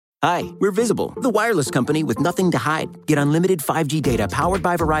Hi, we're Visible, the wireless company with nothing to hide. Get unlimited 5G data powered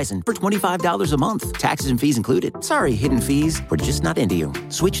by Verizon for $25 a month. Taxes and fees included. Sorry, hidden fees. We're just not into you.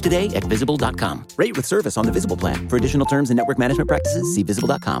 Switch today at Visible.com. Rate with service on the Visible plan. For additional terms and network management practices, see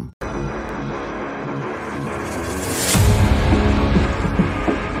Visible.com.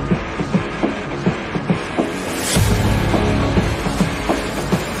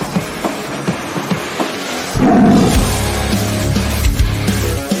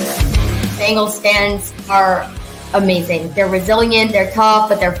 Bengals fans are amazing. They're resilient, they're tough,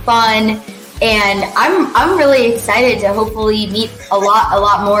 but they're fun. And I'm really excited to hopefully meet a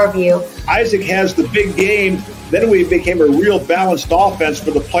lot more of you. Isaac has the big game. Then we became a real balanced offense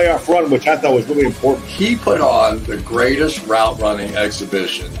for the playoff run, which I thought was really important. He put on the greatest route running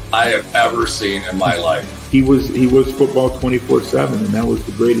exhibition I have ever seen in my life. He was football 24/7, and that was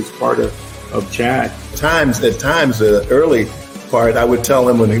the greatest part of Chad. At times, the early part, I would tell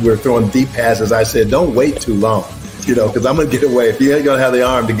him when we were throwing deep passes, I said, don't wait too long, because I'm going to get away. If you ain't going to have the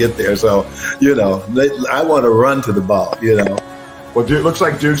arm to get there. So, I want to run to the ball, Well, Duke, looks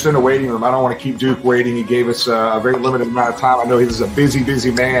like Duke's in a waiting room. I don't want to keep Duke waiting. He gave us a very limited amount of time. I know he's a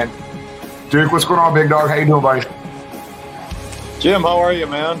busy man. Duke, what's going on, big dog? How you doing, buddy? Jim, how are you,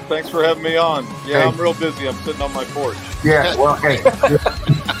 man? Thanks for having me on. Yeah, Hey. I'm real busy. I'm sitting on my porch. Yeah, well, hey.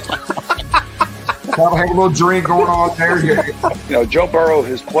 Have a little drink going on there. Joe Burrow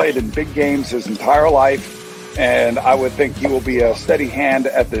has played in big games his entire life, and I would think he will be a steady hand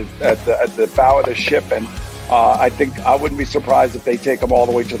at the bow of the ship. And I think I wouldn't be surprised if they take him all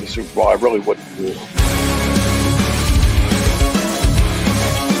the way to the Super Bowl. I really wouldn't.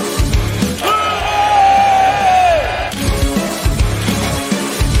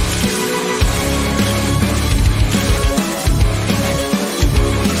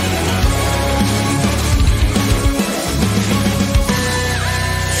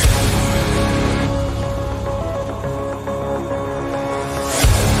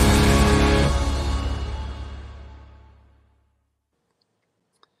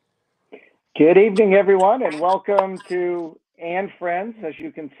 Good evening, everyone, and welcome to and Friends. As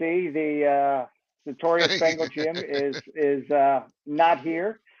you can see, the notorious Bengal Jim is not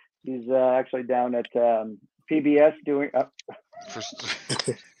here. He's actually down at PBS doing.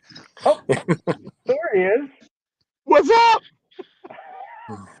 Oh, there he is. What's up?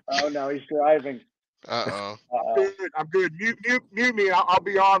 Oh no, he's driving. I'm good. Mute me. I'll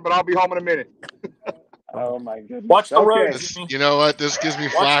be on, but I'll be home in a minute. Oh my goodness! Watch the road, Jimmy. You know what? This gives me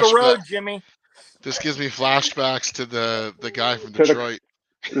Watch the road, Jimmy. This gives me flashbacks to the guy from Detroit.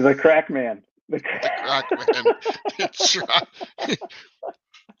 The crack man. The crack man. Detroit.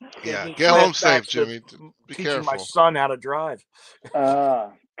 Yeah, get home safe, Jimmy. Be careful. My son how to drive.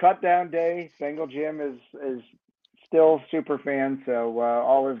 Cut down day. Bengal Jim is still super fan, so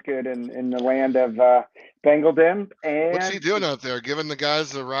all is good in the land of Bengal Jim. And what's he doing out there? Giving the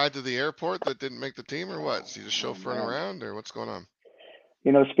guys a ride to the airport that didn't make the team, or what? Is he just chauffeuring around, or what's going on?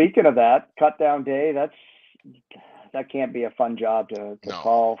 Speaking of that, cut down day, that can't be a fun job to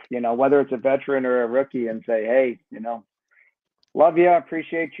call, whether it's a veteran or a rookie, and say, hey, love you,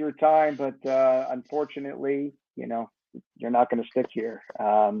 appreciate your time, but unfortunately, you're not going to stick here.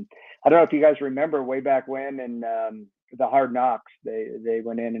 I don't know if you guys remember way back when in the Hard Knocks, they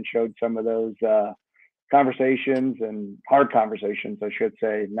went in and showed some of those conversations, and hard conversations, I should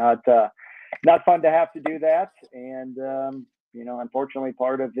say. Not fun to have to do that, and unfortunately,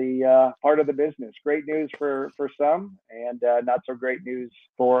 part of the business. Great news for some, and not so great news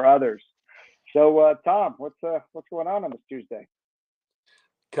for others. So, Tom, what's going on this Tuesday?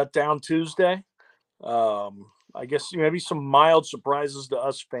 Cut down Tuesday. I guess maybe some mild surprises to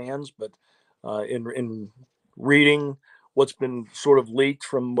us fans, but in reading what's been sort of leaked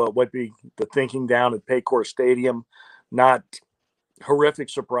from what be the thinking down at Paycor Stadium, not horrific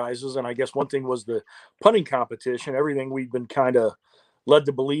surprises. And I guess one thing was the punting competition. Everything we've been kind of led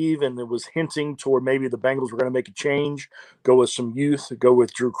to believe, and it was hinting toward maybe the Bengals were going to make a change, go with some youth, go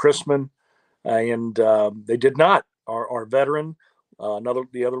with Drew Chrisman, and they did not. Our veteran,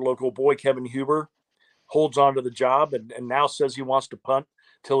 the other local boy, Kevin Huber, holds on to the job and now says he wants to punt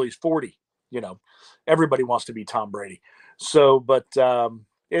till he's 40. Everybody wants to be Tom Brady. So, but and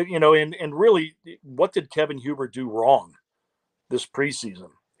really, what did Kevin Huber do wrong this preseason?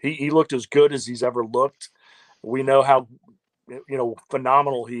 He looked as good as he's ever looked. We know how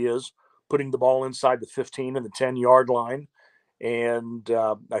phenomenal he is putting the ball inside the 15 and the 10-yard line, and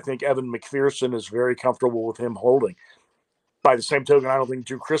I think Evan McPherson is very comfortable with him holding. By the same token, I don't think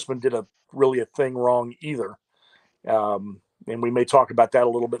Drew Chrisman did really a thing wrong either, and we may talk about that a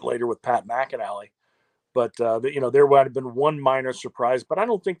little bit later with Pat McInally. But there might have been one minor surprise, but I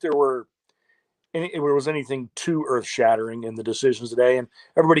don't think there was anything too earth-shattering in the decisions today. And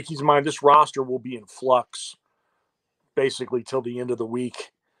everybody keeps in mind this roster will be in flux basically till the end of the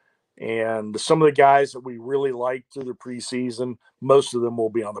week. And some of the guys that we really liked through the preseason, most of them will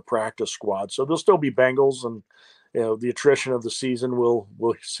be on the practice squad. So there'll still be Bengals, and the attrition of the season we'll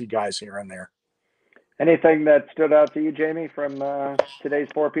see guys here and there. Anything that stood out to you, Jamie, from today's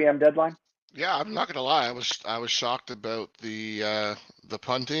 4 p.m. deadline? Yeah, I'm not gonna lie. I was shocked about the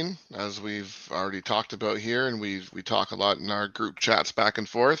punting, as we've already talked about here, and we talk a lot in our group chats back and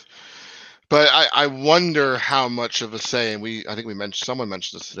forth. But I wonder how much of a say, and I think someone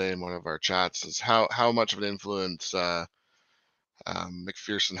mentioned this today in one of our chats, is how much of an influence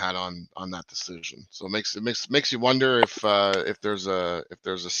McPherson had on that decision. So it makes you wonder if there's a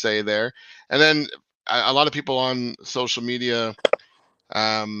say there. And then a lot of people on social media,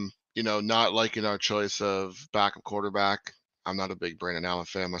 not liking our choice of backup quarterback. I'm not a big Brandon Allen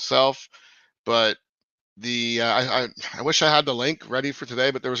fan myself, but I wish I had the link ready for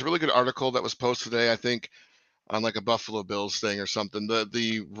today, but there was a really good article that was posted today, I think, on like a Buffalo Bills thing or something.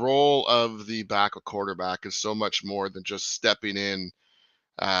 The role of the backup quarterback is so much more than just stepping in,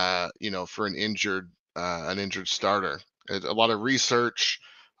 for an injured starter. It's a lot of research,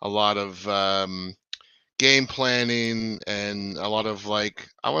 a lot of game planning, and a lot of, like,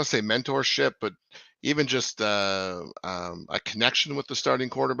 I want to say mentorship, but even just a connection with the starting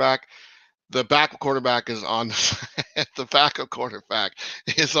quarterback. The backup quarterback is on the backup quarterback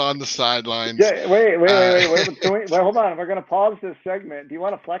is on the sidelines. Yeah, wait. Hold on. We're going to pause this segment. Do you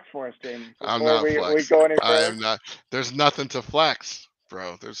want to flex for us, Jamie? I'm not we flexing. go any further? I am not. There's nothing to flex,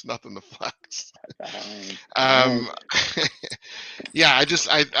 bro. There's nothing to flex. Yeah,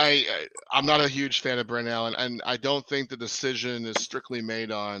 I'm not a huge fan of Brandon Allen, and I don't think the decision is strictly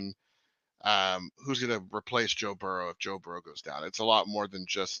made on who's going to replace Joe Burrow if Joe Burrow goes down. It's a lot more than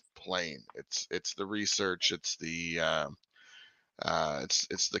just playing. It's the research. It's the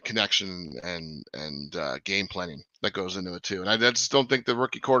it's the connection and game planning that goes into it too. And I just don't think the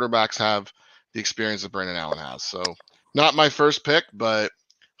rookie quarterbacks have the experience that Brandon Allen has. So not my first pick, but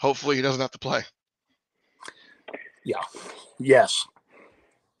hopefully he doesn't have to play. Yeah. Yes.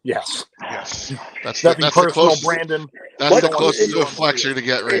 That's nothing that's personal, the closest, Brandon. That's the closest to a flex you're to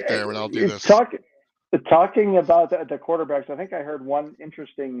get right there when I'll do this. Talking about the quarterbacks, I think I heard one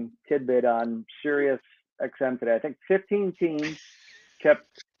interesting tidbit on Sirius XM today. I think 15 teams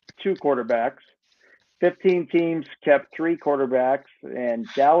kept 2 quarterbacks, 15 teams kept 3 quarterbacks, and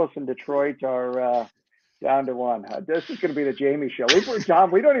Dallas and Detroit are down to 1. This is going to be the Jamie show.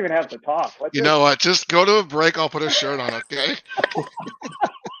 John, we don't even have to talk. Know what? Just go to a break. I'll put a shirt on, okay?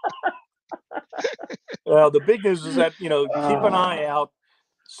 Well, the big news is that, keep an eye out.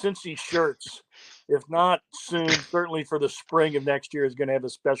 Cincy shirts, if not soon, certainly for the spring of next year, is going to have a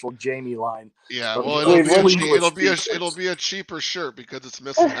special Jamie line. Yeah, well, it'll be a cheaper shirt because it's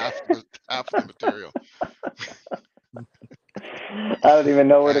missing half the material. I don't even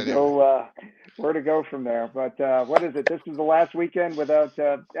know where to go from there. But what is it? This is the last weekend without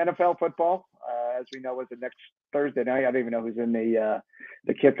NFL football. As we know, is the next Thursday night. I don't even know who's in the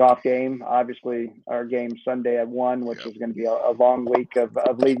kickoff game. Obviously, our game Sunday at 1, which is going to be a long week of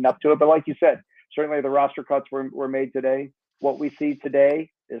leading up to it. But like you said, certainly the roster cuts were made today. What we see today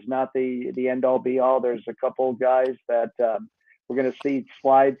is not the end all be all. There's a couple guys that we're going to see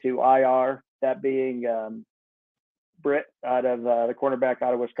slide to IR. That being Britt out of the cornerback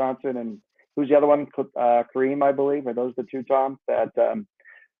out of Wisconsin, and who's the other one? Kareem, I believe. Are those the 2, Tom, that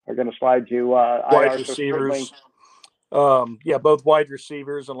are going to slide to wide IR? receivers? Both wide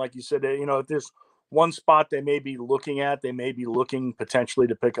receivers, and like you said, if there's one spot they may be looking at, they may be looking potentially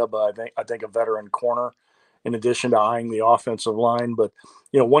to pick up, I think a veteran corner, in addition to eyeing the offensive line. But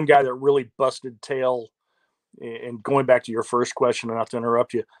one guy that really busted tail, and going back to your first question, and not to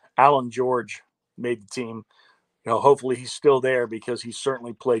interrupt you, Alan George made the team. Hopefully he's still there, because he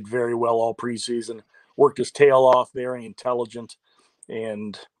certainly played very well all preseason, worked his tail off, very intelligent,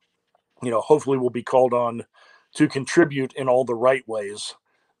 and hopefully will be called on to contribute in all the right ways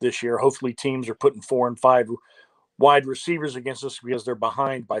this year. Hopefully teams are putting 4 and 5 wide receivers against us because they're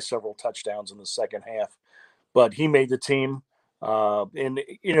behind by several touchdowns in the second half. But he made the team. And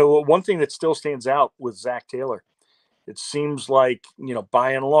one thing that still stands out with Zach Taylor, it seems like,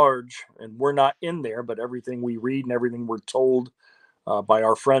 by and large, and we're not in there, but everything we read and everything we're told by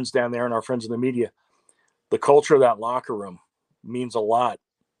our friends down there and our friends in the media, the culture of that locker room means a lot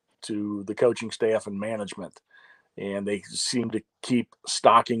to the coaching staff and management. And they seem to keep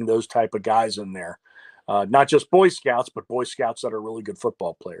stocking those type of guys in there. Not just Boy Scouts, but Boy Scouts that are really good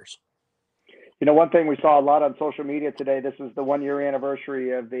football players. One thing we saw a lot on social media today, this is the 1-year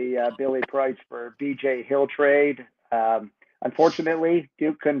anniversary of the Billy Price for BJ Hill trade. Unfortunately,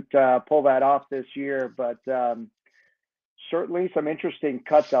 Duke couldn't pull that off this year, but certainly some interesting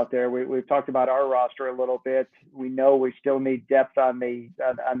cuts out there. We've talked about our roster a little bit. We know we still need depth on the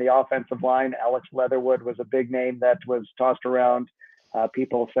offensive line. Alex Leatherwood was a big name that was tossed around.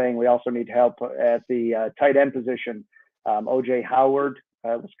 People saying we also need help at the tight end position. O.J. Howard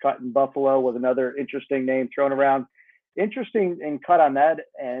was cut in Buffalo, was another interesting name thrown around. Interesting in cut on that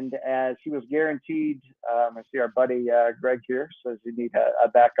end, as he was guaranteed. I see our buddy Greg here says you need a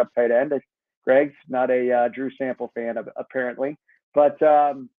backup tight end. Greg's not a Drew Sample fan, apparently, but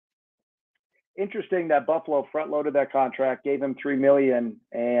interesting that Buffalo front-loaded that contract, gave him $3 million,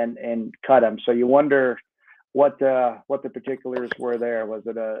 and cut him. So you wonder what the particulars were there. Was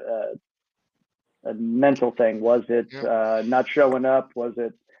it a mental thing? Was it not showing up? Was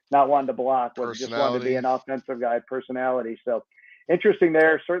it not wanting to block? Was it just wanting to be an offensive guy? Personality. So interesting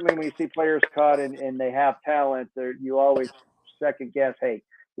there. Certainly when you see players cut and they have talent, you always second guess, hey,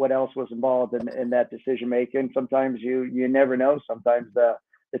 what else was involved in that decision making? Sometimes you never know. Sometimes the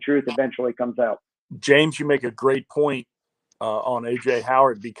truth eventually comes out. James, you make a great point on AJ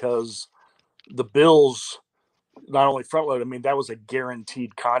Howard, because the Bills not only front load. I mean, that was a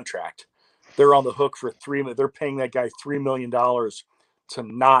guaranteed contract. They're on the hook for they're paying that guy $3 million to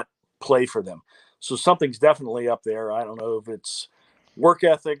not play for them. So something's definitely up there. I don't know if it's work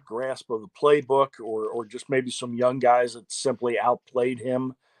ethic, grasp of the playbook, or just maybe some young guys that simply outplayed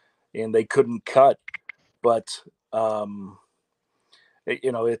him and they couldn't cut. But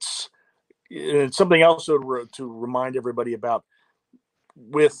it's something else to remind everybody about.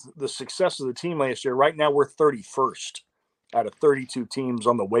 With the success of the team last year, right now we're 31st out of 32 teams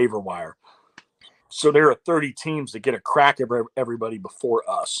on the waiver wire. So there are 30 teams that get a crack at everybody before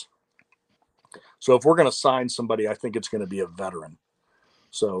us. So if we're going to sign somebody, I think it's going to be a veteran.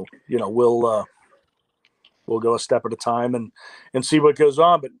 So, we'll go a step at a time and see what goes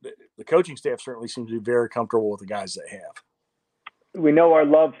on. But the coaching staff certainly seems to be very comfortable with the guys they have. We know our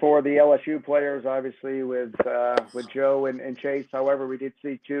love for the LSU players, obviously, with Joe and Chase. However, we did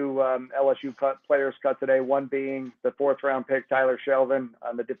see two LSU players cut today, one being the 4th-round pick, Tyler Shelvin,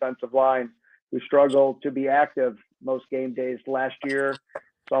 on the defensive line, who struggled to be active most game days last year.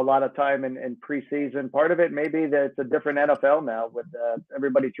 Saw a lot of time in preseason. Part of it may be that it's a different NFL now, with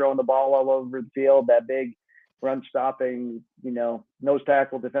everybody throwing the ball all over the field. That big run-stopping, nose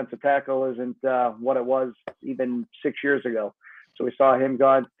tackle, defensive tackle isn't what it was even 6 years ago. So we saw him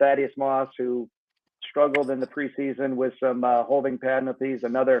gone. Thaddeus Moss, who struggled in the preseason with some holding penalties,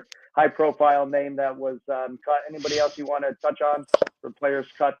 another high-profile name that was cut. Anybody else you want to touch on for players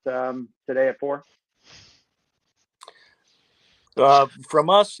cut today at 4? From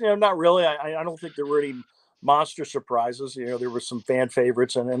us, not really. I don't think there were any monster surprises. There were some fan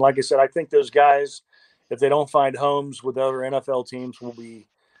favorites. And like I said, I think those guys, if they don't find homes with other NFL teams, will be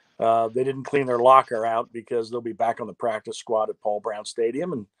they didn't clean their locker out, because they'll be back on the practice squad at Paul Brown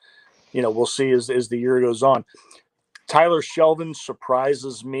Stadium. And, we'll see as the year goes on. Tyler Shelvin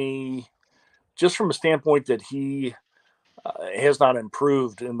surprises me just from a standpoint that he has not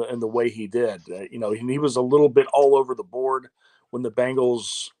improved in the way he did. He was a little bit all over the board when the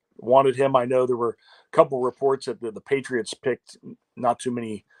Bengals wanted him. I know there were a couple reports that the Patriots picked not too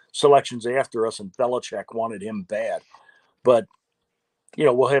many selections after us, and Belichick wanted him bad. But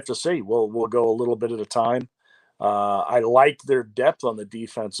we'll have to see. We'll go a little bit at a time. I like their depth on the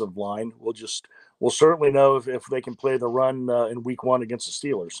defensive line. We'll certainly know if they can play the run in week 1 against the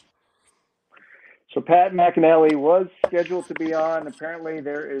Steelers. So Pat McInally was scheduled to be on. Apparently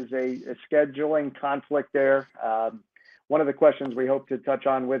there is a scheduling conflict there. One of the questions we hope to touch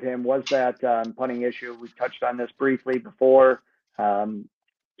on with him was that punting issue. We touched on this briefly before. Kevin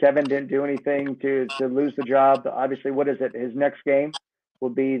didn't do anything to lose the job. Obviously, what is it? His next game will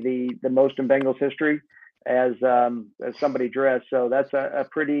be the most in Bengals history as somebody dressed. So that's a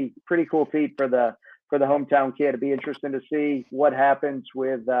pretty cool feat for the hometown kid. It'd be interesting to see what happens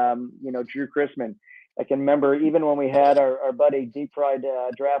with Drew Chrisman. I can remember even when we had our buddy Deep Fried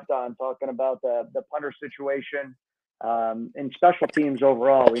Draft on, talking about the punter situation in special teams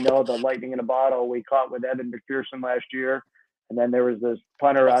overall. We know the lightning in a bottle we caught with Evan McPherson last year. And then there was this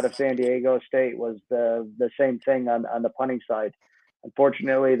punter out of San Diego State, was the same thing on the punting side.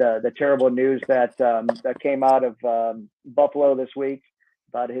 Unfortunately, the terrible news that came out of Buffalo this week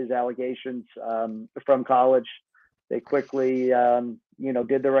about his allegations from college, they quickly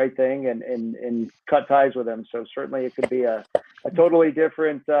did the right thing and cut ties with him. So certainly it could be a totally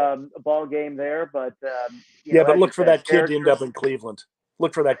different ball game there. But but look for that kid to end up in Cleveland.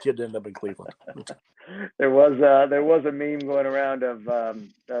 look for that kid to end up in Cleveland. There was a meme going around of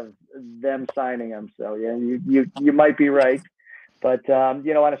them signing him. So yeah, you might be right. But on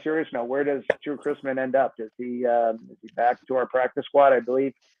a serious note, where does Drew Chrisman end up? Is he back to our practice squad, I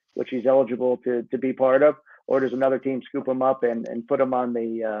believe, which he's eligible to be part of, or does another team scoop him up and put him on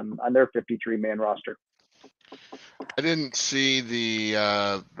their 53-man roster? I didn't see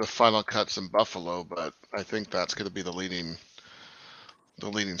the final cuts in Buffalo, but I think that's going to be the leading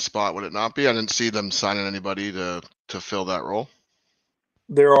spot, would it not be? I didn't see them signing anybody to fill that role.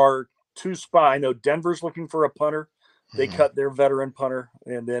 There are 2 spots. I know Denver's looking for a punter. They cut their veteran punter,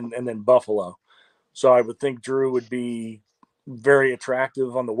 and then Buffalo. So I would think Drew would be very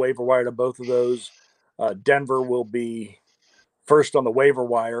attractive on the waiver wire to both of those. Denver will be first on the waiver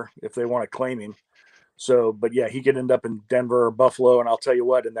wire if they want to claim him. So, but yeah, he could end up in Denver or Buffalo, and I'll tell you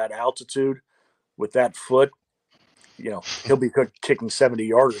what, in that altitude with that foot, he'll be kicking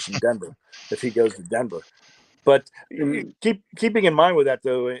 70-yarders in Denver if he goes to Denver. But keeping in mind with that,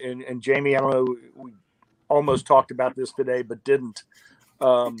 though, and Jamie, I don't know, we almost talked about this today, but didn't.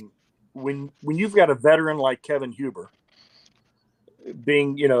 When you've got a veteran like Kevin Huber,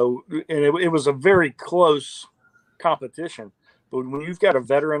 being, and it was a very close competition, but when you've got a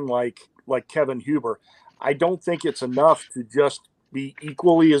veteran like Kevin Huber, I don't think it's enough to just be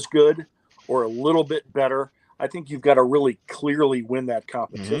equally as good or a little bit better. I think you've got to really clearly win that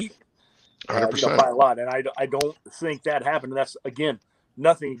competition. 100%. By a lot. And I don't think that happened. And that's, again,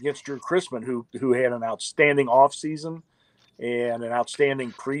 nothing against Drew Chrisman, who had an outstanding offseason and an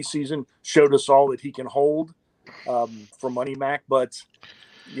outstanding preseason, showed us all that he can hold for Money Mac. But,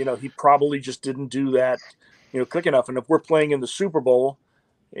 he probably just didn't do that, quick enough. And if we're playing in the Super Bowl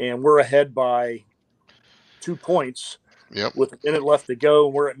and we're ahead by 2 points with a minute left to go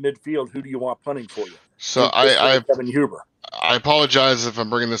and we're at midfield, who do you want punting for you? So Kevin Huber. I apologize if I'm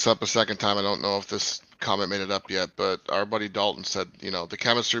bringing this up a second time. I don't know if this comment made it up yet, but our buddy Dalton said, the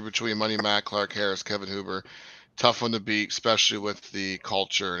chemistry between Money Mac, Clark Harris, Kevin Huber, tough one to beat, especially with the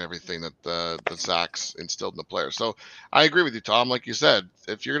culture and everything that the Zach's instilled in the players. So I agree with you, Tom. Like you said,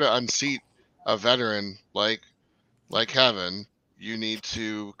 if you're going to unseat a veteran like Kevin, you need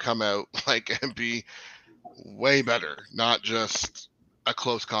to come out and be way better, not just a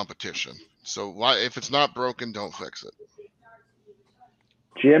close competition. So if it's not broken, don't fix it.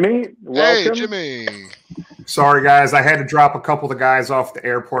 Jimmy, welcome. Hey, Jimmy. Sorry, guys. I had to drop a couple of the guys off the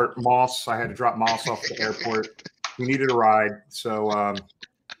airport. I had to drop Moss off the airport. He needed a ride. So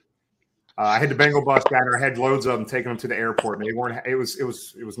I had the Bengal bus down there. I had loads of them taking them to the airport, and they weren't. It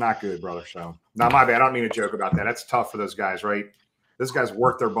was not good, brother. So, not my bad. I don't mean to joke about that. That's tough for those guys, right? Those guys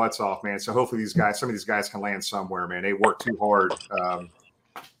work their butts off, man. So hopefully some of these guys can land somewhere, man. They work too hard,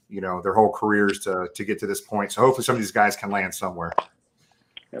 their whole careers to get to this point. So hopefully some of these guys can land somewhere.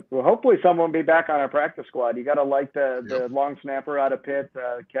 Yep. Well, hopefully someone will be back on our practice squad. You got to like the long snapper out of Pitt,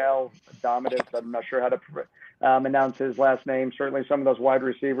 Cal Dominus. I'm not sure how to announce his last name. Certainly some of those wide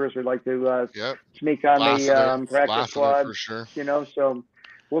receivers would like to sneak on the practice squad. For sure. So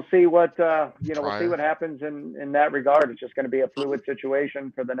we'll see what we'll see what happens in that regard. It's just going to be a fluid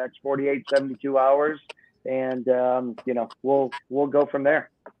situation for the next 48, 72 hours, and we'll go from there.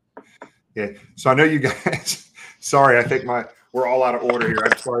 Yeah. So I know you guys. Sorry, I think we're all out of order here.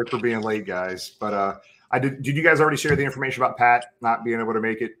 I'm sorry for being late, guys. But did you guys already share the information about Pat not being able to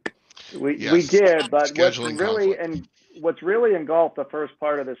make it? We did, but what's really engulfed the first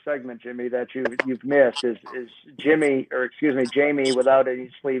part of this segment, Jimmy, that you've missed is Jamie without any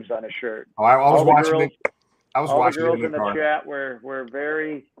sleeves on his shirt. Oh, I was watching. All the girls in the chat were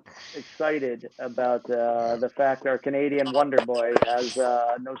very excited about the fact our Canadian Wonder Boy has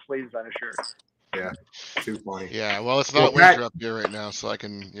no sleeves on his shirt. Yeah, too funny. Yeah, well, it's not winter up here right now, so I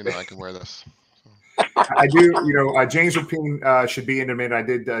can wear this. I do, James Rapien should be in a minute. I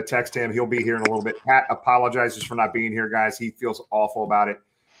did text him. He'll be here in a little bit. Pat apologizes for not being here, guys. He feels awful about it.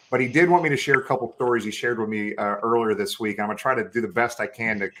 But he did want me to share a couple stories he shared with me earlier this week. I'm going to try to do the best I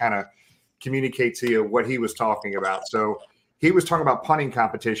can to kind of communicate to you what he was talking about. So he was talking about punting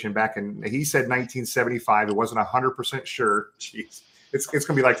competition back in, he said 1975. It wasn't 100% sure. Jeez. It's going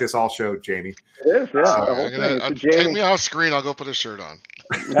to be like this all show, Jamie. It is, yeah. Take me off screen. I'll go put a shirt on.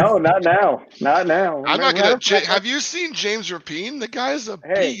 No, not now. Not now. I'm not going to. Have you seen James Rapien? The guy's a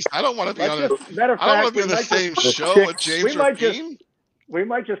beast. I don't want to be on it. I don't want to be on the same show with James Rapien. We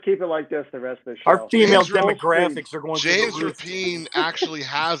might just keep it like this the rest of the show. Our female demographics are going. James Rapien actually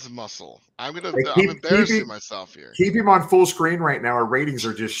has muscle. I'm embarrassing myself here. Keep him on full screen right now. Our ratings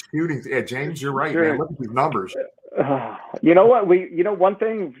are just shooting. Yeah, James, you're right, man. Look at these numbers. You know what? One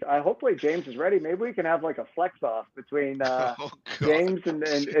thing. Hopefully James is ready. Maybe we can have like a flex off between James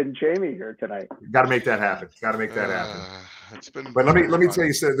and Jamie here tonight. Got to make that happen. But let me tell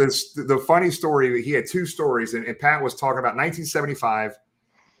you, so the funny story. He had two stories, and Pat was talking about 1975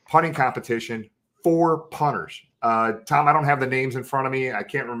 punting competition. 4 punters. Tom, I don't have the names in front of me. I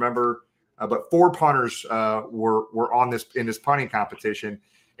can't remember, but 4 punters were on in this punting competition,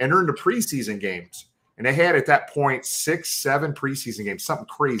 and they're in the preseason games. And they had at that point 6, 7 preseason games, something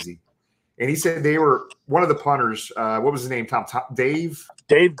crazy. And he said they were one of the punters. What was his name, Tom? Dave?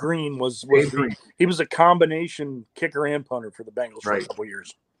 Dave Green was Green. He was a combination kicker and punter for the Bengals for a couple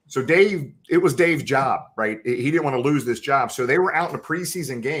years. So it was Dave's job, right? He didn't want to lose this job. So they were out in the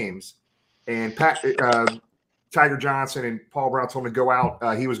preseason games, and Tiger Johnson and Paul Brown told him to go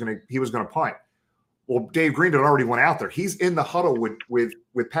out. He was gonna punt. Well, Dave Green had already went out there. He's in the huddle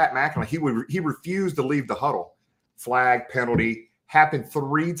with Pat McInally. He refused to leave the huddle. Flag, penalty, happened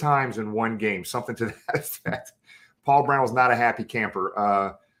 3 times in one game, something to that effect. Paul Brown was not a happy camper.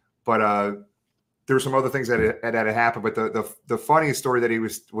 But there were some other things that had happened. But the funniest story that he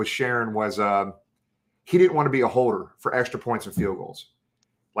was sharing was he didn't want to be a holder for extra points and field goals.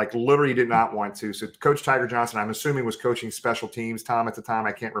 Like literally did not want to. So Coach Tiger Johnson, I'm assuming, was coaching special teams. Tom, at the time,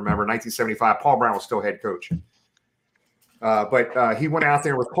 I can't remember. 1975, Paul Brown was still head coach. But he went out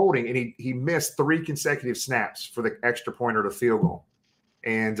there with holding, and he missed 3 consecutive snaps for the extra point or the field goal.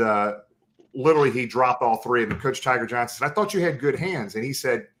 And literally he dropped all 3 of them. Coach Tiger Johnson said, I thought you had good hands. And he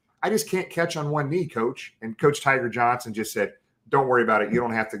said, I just can't catch on one knee, Coach. And Coach Tiger Johnson just said, don't worry about it. You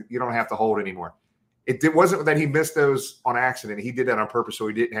don't have to hold anymore. It wasn't that he missed those on accident. He did that on purpose, so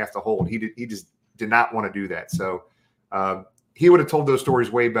he didn't have to hold. He just did not want to do that. So he would have told those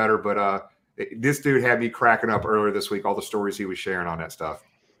stories way better. But this dude had me cracking up earlier this week, all the stories he was sharing on that stuff.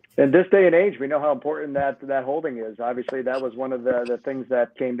 In this day and age, we know how important that holding is. Obviously, that was one of the things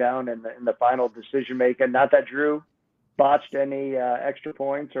that came down in the final decision making. Not that Drew botched any extra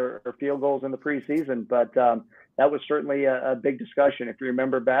points or field goals in the preseason, but that was certainly a big discussion. If you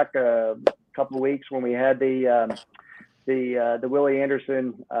remember back a couple of weeks when we had the Willie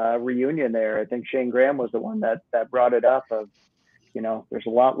Anderson reunion there, I think Shane Graham was the one that brought it up of, there's a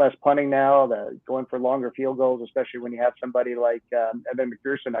lot less punting now, going for longer field goals, especially when you have somebody like Evan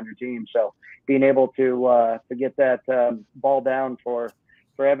McPherson on your team. So being able to get that ball down for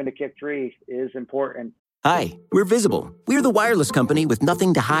Evan to kick 3 is important. Hi, we're Visible. We're the wireless company with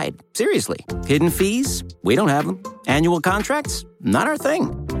nothing to hide. Seriously. Hidden fees? We don't have them. Annual contracts? Not our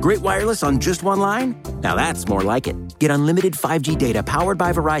thing. Great wireless on just one line? Now that's more like it. Get unlimited 5G data powered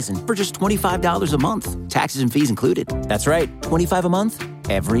by Verizon for just $25 a month. Taxes and fees included. That's right, $25 a month,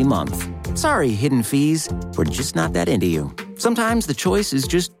 every month. Sorry, hidden fees. We're just not that into you. Sometimes the choice is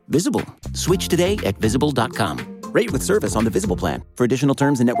just Visible. Switch today at Visible.com. Rate with service on the Visible plan. For additional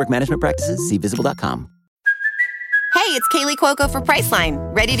terms and network management practices, see Visible.com. Hey, it's Kaylee Cuoco for Priceline.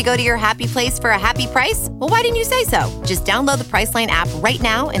 Ready to go to your happy place for a happy price? Well, why didn't you say so? Just download the Priceline app right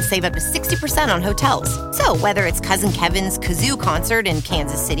now and save up to 60% on hotels. So whether it's Cousin Kevin's Kazoo Concert in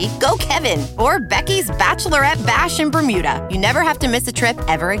Kansas City, go Kevin, or Becky's Bachelorette Bash in Bermuda, you never have to miss a trip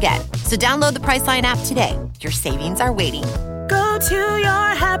ever again. So download the Priceline app today. Your savings are waiting. Go to your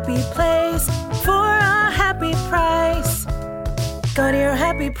happy place for a happy price. Go to your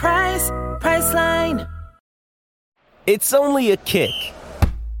happy price, Priceline. It's only a kick,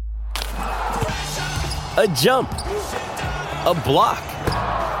 a jump, a block.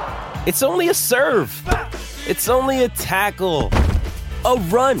 It's only a serve. It's only a tackle, a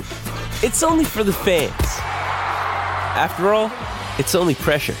run. It's only for the fans. After all, it's only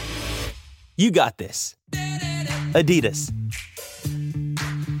pressure. You got this. Adidas.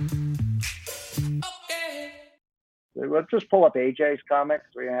 Let's just pull up AJ's comment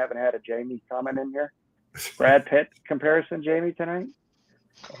because we haven't had a Jamie comment in here. Brad Pitt comparison, Jamie, tonight?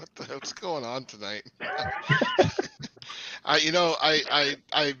 What the heck's going on tonight?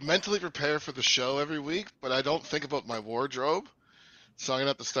 I mentally prepare for the show every week, but I don't think about my wardrobe. So I'm gonna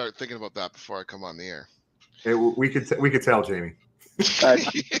have to start thinking about that before I come on the air. We could tell, Jamie. Hey,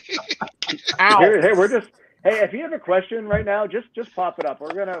 if you have a question right now, just pop it up.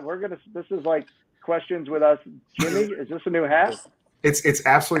 We're gonna. This is like questions with us. Jimmy, is this a new hat? It's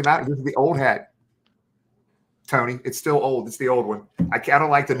absolutely not. This is the old hat. Tony, it's still old. It's the old one. I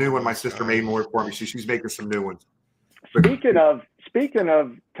don't like the new one. My sister made more for me. She's making some new ones. Speaking of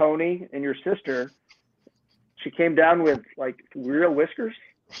Tony and your sister, she came down with like real whiskers.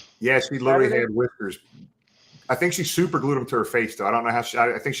 Yeah, she literally had whiskers. I think she super glued them to her face, though. I don't know how.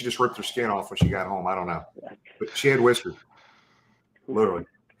 I think she just ripped her skin off when she got home. I don't know, but she had whiskers, literally.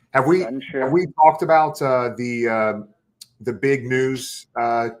 Have we talked about the big news,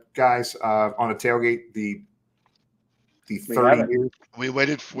 guys, on a tailgate? The 30 years. We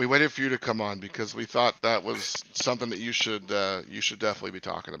waited for you to come on because we thought that was something that you should definitely be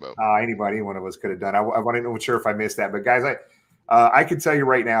talking about. Any one of us could have done. I wasn't sure if I missed that, but guys, I can tell you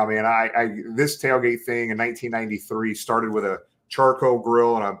right now, man. This tailgate thing in 1993 started with a charcoal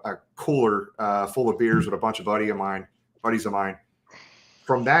grill and a cooler full of beers with a bunch of buddies of mine.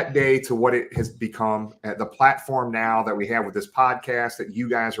 From that day to what it has become, the platform now that we have with this podcast that you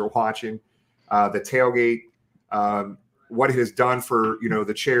guys are watching, the tailgate. What it has done for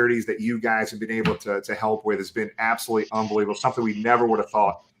the charities that you guys have been able to help with has been absolutely unbelievable. Something we never would have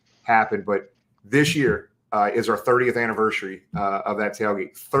thought happened. But this year is our 30th anniversary of that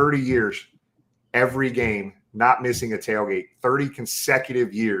tailgate. 30 years, every game, not missing a tailgate. 30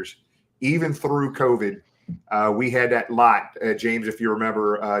 consecutive years, even through COVID. We had that lot, James, if you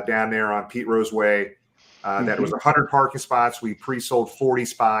remember, down there on Pete Rose Way. That was 100 parking spots. We pre-sold 40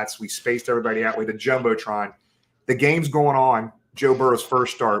 spots. We spaced everybody out with a Jumbotron. The game's going on, Joe Burrow's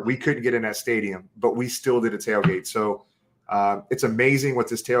first start. We couldn't get in that stadium, but we still did a tailgate. So it's amazing what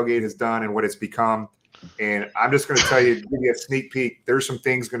this tailgate has done and what it's become. And I'm just going to tell you, give you a sneak peek. There's some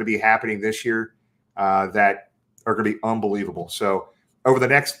things going to be happening this year that are going to be unbelievable. So over the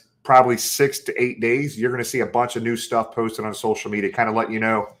next probably 6 to 8 days, you're going to see a bunch of new stuff posted on social media, kind of letting you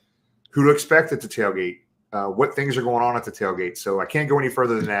know who to expect at the tailgate, what things are going on at the tailgate. So I can't go any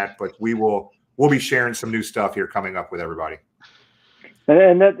further than that, but we'll be sharing some new stuff here coming up with everybody.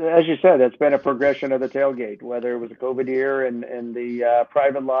 And that, as you said, that's been a progression of the tailgate, whether it was a COVID year and the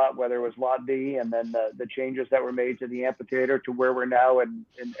private lot, whether it was Lot D, and then the changes that were made to the amphitheater to where we're now in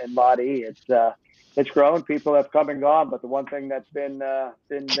Lot E. It's grown. People have come and gone, but the one thing that's been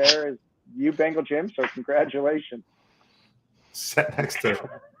there is you, Bengal Jim. So congratulations. Sat next to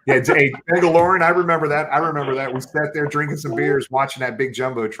hey, Bengal Lauren, I remember that. We sat there drinking some beers, watching that big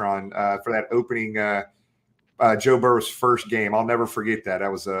Jumbotron for that opening Joe Burrow's first game. I'll never forget that.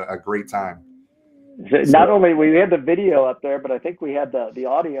 That was a great time. Not only we had the video up there, but I think we had the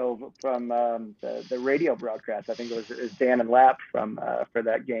audio from the radio broadcast. I think it was Dan and Lapp for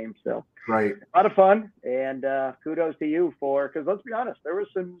that game. So right, a lot of fun, and kudos to you because let's be honest, there was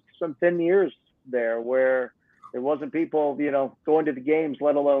some thin years there where there wasn't people, going to the games,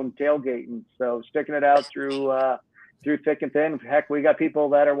 let alone tailgating. So sticking it out through thick and thin. Heck, we got people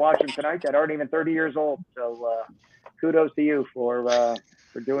that are watching tonight that aren't even 30 years old. So kudos to you for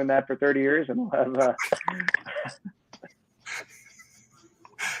doing that for 30 years. And we'll have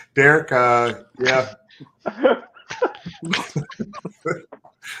Derek, yeah.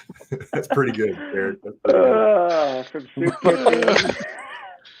 That's pretty good, Derek. That's pretty good.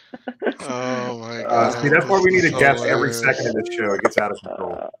 Oh my God! See, that's why we need a guest every second of the show. It gets out of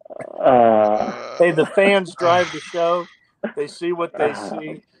control. Hey, the fans drive the show. They see what they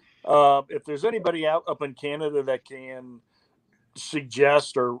see. If there's anybody up in Canada that can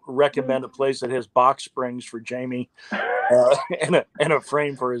suggest or recommend a place that has box springs for Jamie and a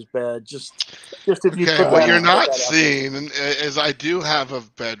frame for his bed, just if you okay, what you're not seeing is I do have a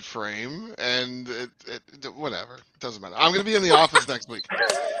bed frame, and whatever, it doesn't matter. I'm going to be in the office next week.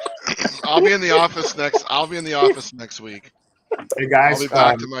 I'll be in the office next week. Hey guys, I'll be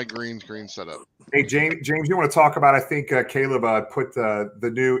back to my green screen setup. Hey James, you want to talk about? I think Caleb put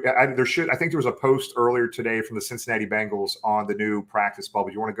the new. I think there was a post earlier today from the Cincinnati Bengals on the new practice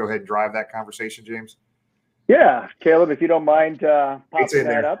bubble. You want to go ahead and drive that conversation, James? Yeah, Caleb, if you don't mind popping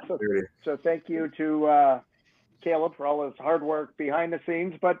that up. So thank you to Caleb for all his hard work behind the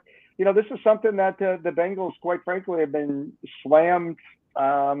scenes. But this is something that the Bengals, quite frankly, have been slammed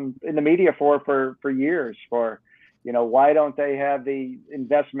in the media for years. Why don't they have the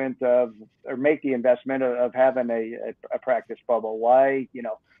investment or make the investment of having a practice bubble? Why,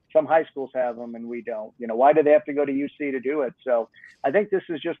 some high schools have them and we don't. Why do they have to go to UC to do it? So I think this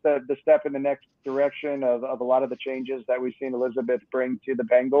is just the step in the next direction of a lot of the changes that we've seen Elizabeth bring to the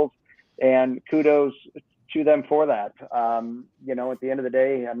Bengals, and kudos to them for that. At the end of the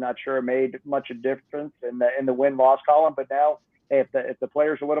day, I'm not sure it made much a difference in the win-loss column, but now, hey, if the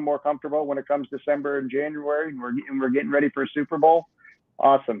players are a little more comfortable when it comes December and January, and we're getting ready for a Super Bowl,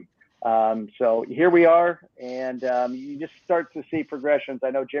 awesome. So here we are, and you just start to see progressions.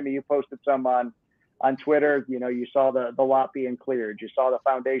 I know, Jimmy, you posted some on Twitter. You saw the lot being cleared. You saw the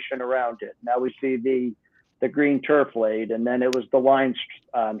foundation around it. Now we see the green turf laid, and then it was the line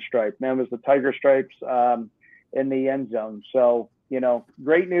stripe. Then it was the tiger stripes in the end zone. So,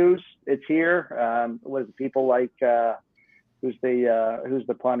 great news. It's here. With people like who's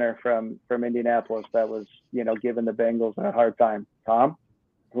the punter from Indianapolis that was, giving the Bengals a hard time? Tom?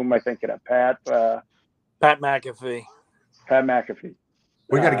 who am I thinking of? Pat McAfee. Pat McAfee.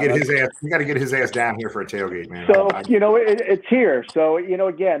 We got to get his ass. We got to get his ass down here for a tailgate, man. So it's here. So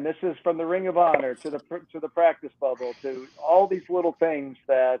again, this is from the Ring of Honor to the practice bubble to all these little things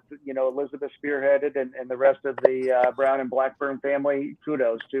that Elizabeth spearheaded and the rest of the Brown and Blackburn family.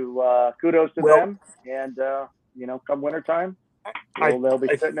 Kudos to them. And come wintertime, they'll be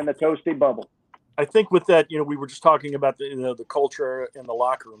sitting in the toasty bubble. I think with that, we were just talking about the culture in the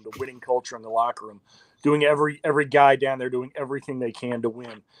locker room, the winning culture in the locker room, doing every guy down there doing everything they can to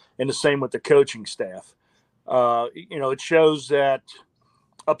win, and the same with the coaching staff. It shows that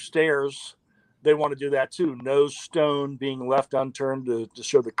upstairs they want to do that too. No stone being left unturned to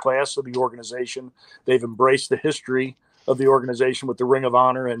show the class of the organization. They've embraced the history of the organization with the Ring of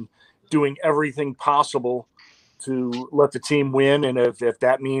Honor and doing everything possible to let the team win. And if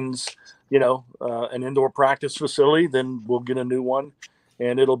that means an indoor practice facility, then we'll get a new one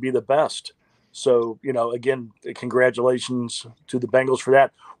and it'll be the best. So, again, congratulations to the Bengals for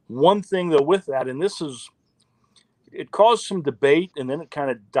that. One thing, though, with that, and it caused some debate and then it kind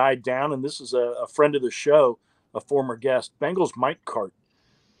of died down. And this is a friend of the show, a former guest. Bengals Mike Cart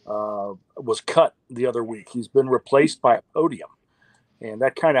was cut the other week. He's been replaced by a podium. And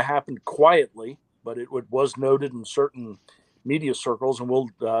that kind of happened quietly, but it was noted in certain media circles. And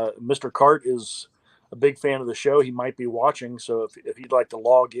Mr. Cart is a big fan of the show. He might be watching. So if he'd like to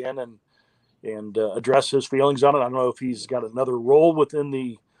log in and address his feelings on it, I don't know if he's got another role within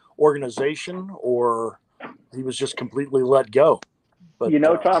the organization or he was just completely let go. But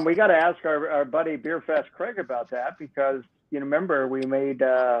Tom, we got to ask our buddy Beerfest Craig about that because remember we made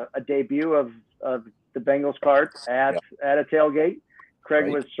a debut of the Bengals cart at a tailgate.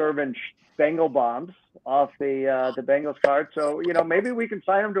 Craig was serving Bengal bombs off the Bengals cart. So, maybe we can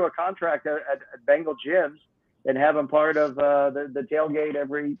sign him to a contract at Bengal Jim's and have him part of the tailgate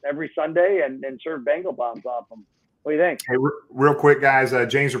every Sunday and serve Bengal bombs off him. What do you think? Hey, real quick, guys.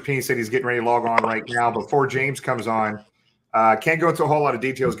 James Rapien said he's getting ready to log on right now. Before James comes on, can't go into a whole lot of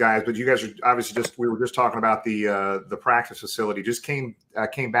details, guys, but you guys are obviously we were just talking about the practice facility. Just came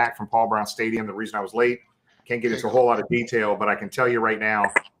back from Paul Brown Stadium. The reason I was late, can't get into a whole lot of detail, but I can tell you right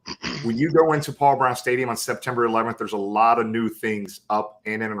now, when you go into Paul Brown Stadium on September 11th, there's a lot of new things up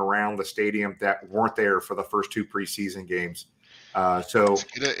in and around the stadium that weren't there for the first two preseason games. So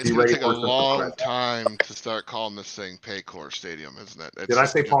it's going to take a long time to start calling this thing Paycor Stadium, isn't it? Did I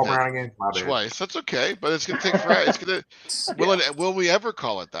say Paul Brown again? My bad. Twice. That's okay, but it's going to take forever. Will we ever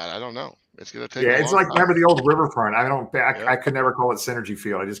call it that? I don't know. It's going to take. Yeah, it's like remember the old Riverfront. I could never call it Synergy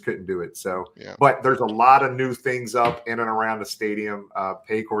Field. I just couldn't do it. So, but there's a lot of new things up in and around the stadium,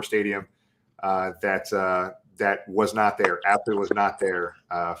 Paycor Stadium, that was not there. Absolutely was not there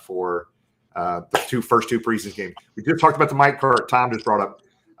for the first two preseason games. We just talked about the Mike Cart. Tom just brought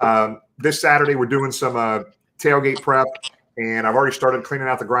up this Saturday. We're doing some tailgate prep, and I've already started cleaning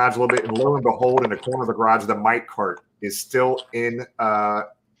out the garage a little bit. And lo and behold, in the corner of the garage, the Mike Cart is still in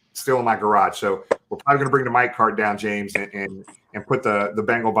my garage. So we're probably going to bring the Mike Cart down, James, and put the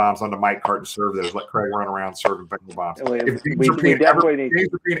Bengal bombs on the Mike Cart and serve those. Let Craig run around serving Bengal bombs. If James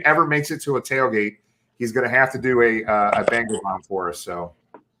Rapien ever makes it to a tailgate, he's going to have to do a Bengal bomb for us. So.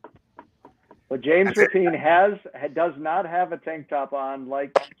 Well, James Rapien does not have a tank top on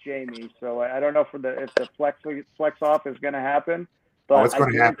like Jamie, so I don't know if the flex off is going to happen. But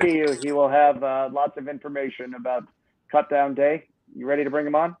I guarantee you, he will have lots of information about cut down day. You ready to bring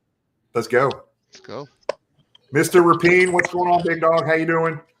him on? Let's go. Mr. Rapien, what's going on, big dog? How you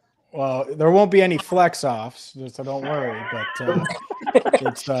doing? Well, there won't be any flex offs, so don't worry. But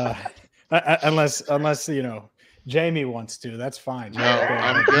it's unless Jamie wants to, that's fine. No,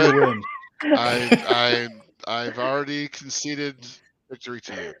 I'm good. You win. I've already conceded victory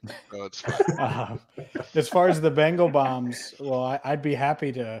to you, so it's fine. As far as the Bengal bombs, well, I'd be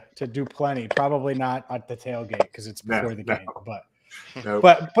happy to do plenty. Probably not at the tailgate because it's before the game,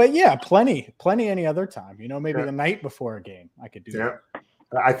 but yeah, plenty any other time. Maybe the night before a game, I could do that.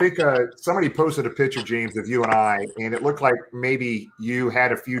 I think somebody posted a picture, James, of you and I, and it looked like maybe you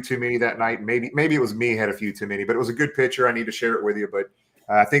had a few too many that night. Maybe it was me had a few too many, but it was a good picture. I need to share it with you, but.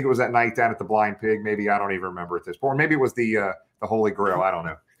 I think it was that night down at the Blind Pig. Maybe I don't even remember at this point. Or maybe it was the Holy Grail. I don't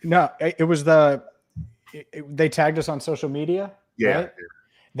know. No, it was they tagged us on social media. Yeah, right?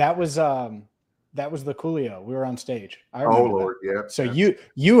 That was the Coolio. We were on stage. I remember Lord, that. Yeah. So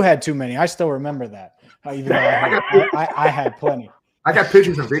you had too many. I still remember that. Even though I had plenty. I got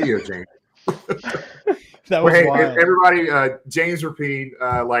pictures and videos, James. That was wild. Everybody, James Rapien,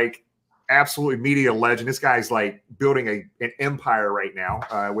 absolutely media legend. This guy's like building an empire right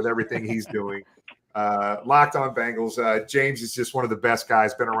now with everything he's doing. Locked On Bengals. James is just one of the best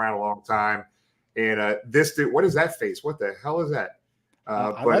guys, been around a long time. And this dude, what is that face? What the hell is that?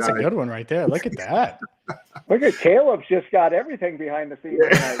 That's a good one right there. Look at that. Look at Caleb's just got everything behind the scenes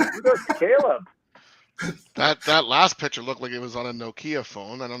tonight. Kudos to Caleb. That last picture looked like it was on a Nokia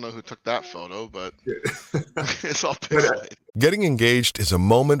phone. I don't know who took that photo, but it's all pixelated. Getting engaged is a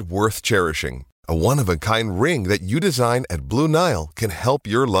moment worth cherishing. A one-of-a-kind ring that you design at Blue Nile can help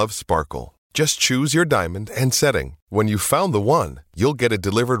your love sparkle. Just choose your diamond and setting. When you've found the one, you'll get it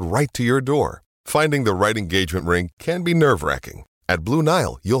delivered right to your door. Finding the right engagement ring can be nerve-wracking. At Blue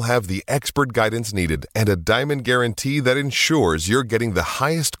Nile, you'll have the expert guidance needed and a diamond guarantee that ensures you're getting the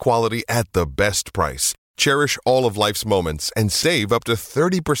highest quality at the best price. Cherish all of life's moments and save up to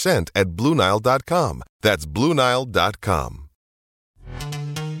 30% at BlueNile.com. That's BlueNile.com.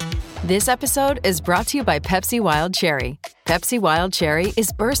 This episode is brought to you by Pepsi Wild Cherry. Pepsi Wild Cherry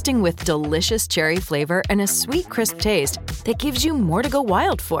is bursting with delicious cherry flavor and a sweet, crisp taste that gives you more to go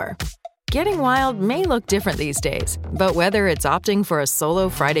wild for. Getting wild may look different these days, but whether it's opting for a solo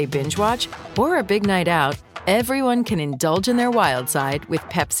Friday binge watch or a big night out, everyone can indulge in their wild side with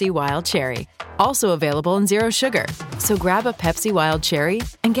Pepsi Wild Cherry. Also available in Zero Sugar. So grab a Pepsi Wild Cherry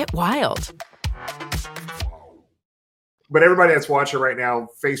and get wild. But everybody that's watching right now,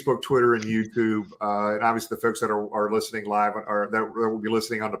 Facebook, Twitter, and YouTube, and obviously the folks that are listening live or that will be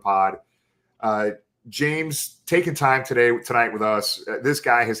listening on the pod, James taking time tonight with us. This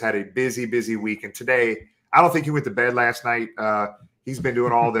guy has had a busy week, and today I don't think he went to bed last night. He's been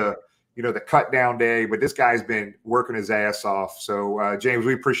doing all the cut down day, but this guy's been working his ass off. So James,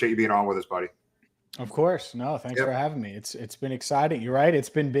 we appreciate you being on with us, buddy. Of course. No, thanks for having me. It's been exciting. You're right. It's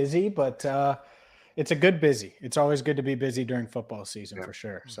been busy, but it's a good busy. It's always good to be busy during football season for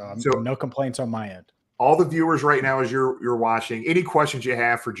sure. So no complaints on my end. All the viewers right now, as you're watching, any questions you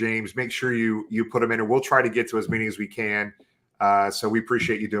have for James, make sure you put them in, and we'll try to get to as many as we can. So we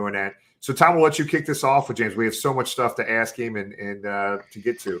appreciate you doing that. So Tom, we'll let you kick this off with James. We have so much stuff to ask him and to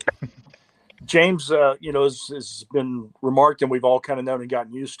get to. James, has been remarked, and we've all kind of known and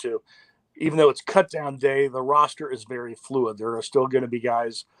gotten used to. Even though it's cut down day, the roster is very fluid. There are still going to be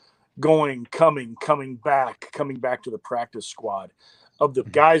guys coming back to the practice squad. Of the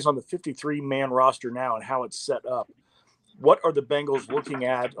guys on the 53-man roster now and how it's set up, what are the Bengals looking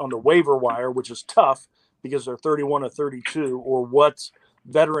at on the waiver wire, which is tough because they're 31 or 32, or what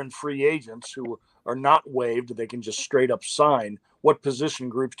veteran free agents who are not waived that they can just straight up sign? What position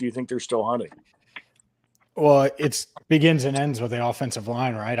groups do you think they're still hunting? Well, it begins and ends with the offensive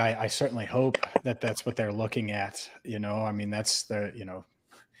line, right? I certainly hope that that's what they're looking at. That's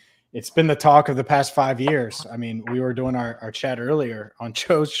it's been the talk of the past 5 years. I mean, we were doing our chat earlier on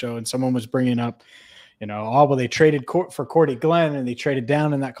Joe's show, and someone was bringing up, they traded for Cordy Glenn, and they traded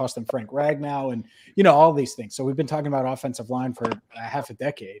down, and that cost them Frank Ragnow, and, all these things. So we've been talking about offensive line for half a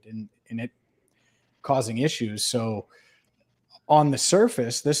decade and it causing issues. So on the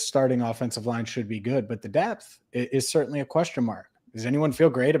surface, this starting offensive line should be good, but the depth is certainly a question mark. Does anyone feel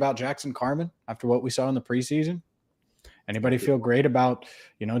great about Jackson Carman after what we saw in the preseason? Anybody feel great about,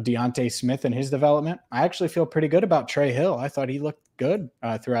 Deontay Smith and his development? I actually feel pretty good about Trey Hill. I thought he looked good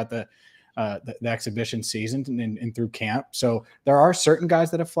throughout the exhibition season and through camp. So there are certain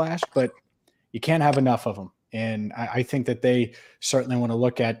guys that have flashed, but you can't have enough of them. And I think that they certainly want to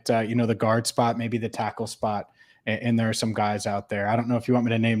look at, the guard spot, maybe the tackle spot. And there are some guys out there. I don't know if you want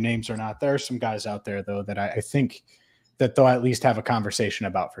me to name names or not. There are some guys out there, though, that I think that they'll at least have a conversation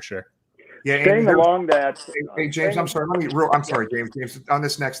about for sure. Yeah, staying along that. Hey, James, I'm sorry. I'm sorry, James. On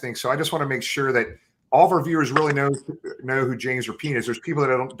this next thing, so I just want to make sure that all of our viewers really know who James Rapien is. There's people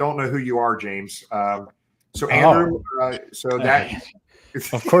that don't know who you are, James. So Andrew,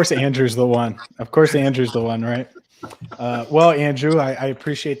 of course, Andrew's the one. Of course, Andrew's the one, right? Well, Andrew, I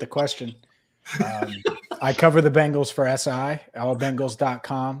appreciate the question. I cover the Bengals for SI,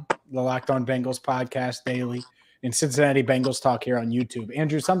 allbengals.com, the Locked On Bengals podcast daily, and Cincinnati Bengals Talk here on YouTube.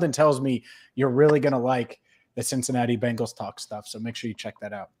 Andrew, something tells me you're really going to like the Cincinnati Bengals Talk stuff, so make sure you check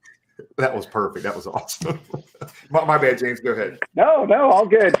that out. That was perfect. That was awesome. My bad, James. Go ahead. No, all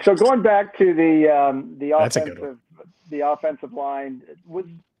good. So going back to the offensive line,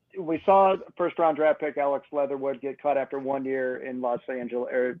 we saw first-round draft pick Alex Leatherwood get cut after 1 year in Las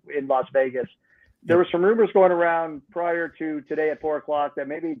Vegas. There were some rumors going around prior to today at 4:00 that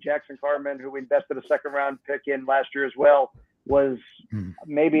maybe Jackson Carman, who we invested a second-round pick in last year as well, was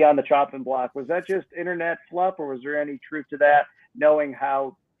maybe on the chopping block. Was that just internet fluff, or was there any truth to that, knowing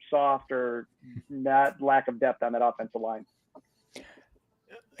how soft or not lack of depth on that offensive line?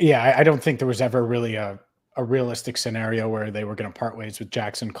 Yeah, I don't think there was ever really a a realistic scenario where they were going to part ways with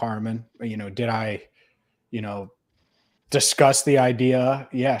Jackson Carman. Did I, discuss the idea?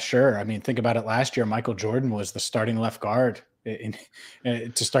 Yeah, sure. I mean, think about it. Last year, Michael Jordan was the starting left guard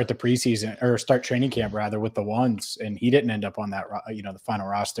to start the preseason or start training camp rather with the ones, and he didn't end up on that, the final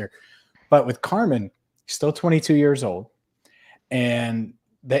roster. But with Carman, he's still 22 years old, and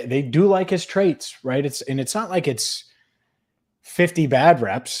they do like his traits, right? It's not like it's 50 bad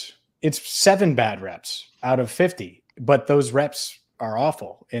reps. It's 7 bad reps out of 50, but those reps are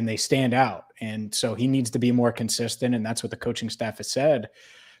awful and they stand out. And so he needs to be more consistent. And that's what the coaching staff has said.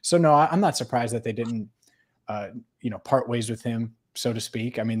 So no, I'm not surprised that they didn't, part ways with him, so to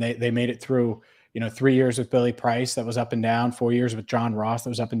speak. I mean, they made it through, 3 years with Billy Price that was up and down, 4 years with John Ross that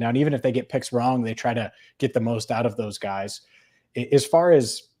was up and down. Even if they get picks wrong, they try to get the most out of those guys. As far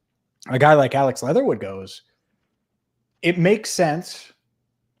as a guy like Alex Leatherwood goes, it makes sense,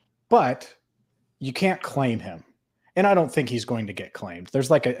 but you can't claim him. And I don't think he's going to get claimed. There's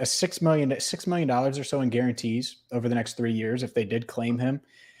like a $6 million or so in guarantees over the next 3 years if they did claim him.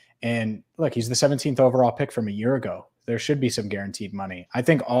 And look, he's the 17th overall pick from a year ago. There should be some guaranteed money. I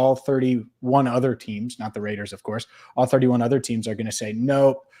think all 31 other teams, not the Raiders, of course, all 31 other teams are going to say,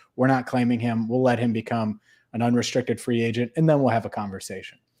 nope, we're not claiming him. We'll let him become an unrestricted free agent, and then we'll have a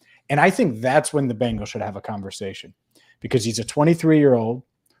conversation. And I think that's when the Bengals should have a conversation, because he's a 23-year-old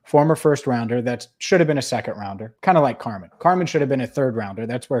former first rounder that should have been a second rounder, kind of like Carman. Carman should have been a third rounder.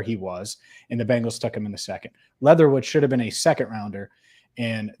 That's where he was, and the Bengals took him in the second. Leatherwood should have been a second rounder,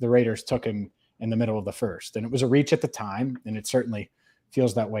 and the Raiders took him in the middle of the first. And it was a reach at the time, and it certainly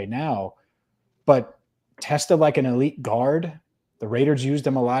feels that way now. But tested like an elite guard, the Raiders used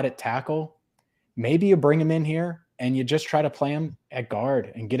him a lot at tackle. Maybe you bring him in here and you just try to play him at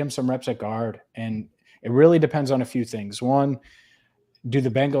guard and get him some reps at guard. And it really depends on a few things. One,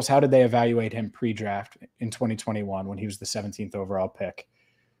 how did they evaluate him pre-draft in 2021 when he was the 17th overall pick?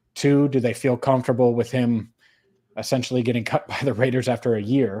 2, do they feel comfortable with him essentially getting cut by the Raiders after a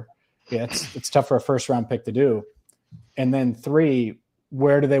year? Yeah, it's tough for a first-round pick to do. And then 3,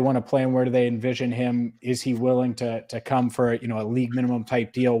 where do they want to play him? Where do they envision him? Is he willing to come for a league minimum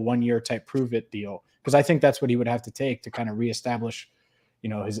type deal, 1 year type prove it deal? Because I think that's what he would have to take to kind of reestablish,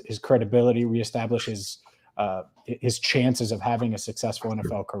 his credibility, reestablish his chances of having a successful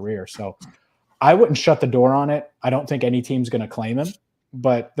NFL career. So I wouldn't shut the door on it. I don't think any team's going to claim him,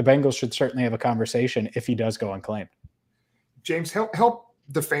 but the Bengals should certainly have a conversation if he does go unclaimed. James, help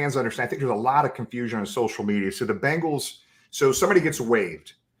the fans understand. I think there's a lot of confusion on social media. So the Bengals, so somebody gets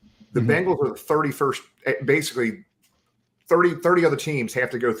waived. The Bengals are the 31st, basically 30 other teams have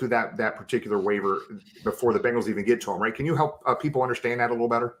to go through that particular waiver before the Bengals even get to them, right? Can you help people understand that a little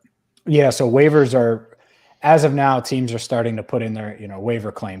better? Yeah, so waivers are, as of now, teams are starting to put in their,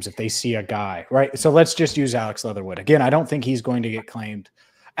 waiver claims if they see a guy, right? So let's just use Alex Leatherwood. Again, I don't think he's going to get claimed.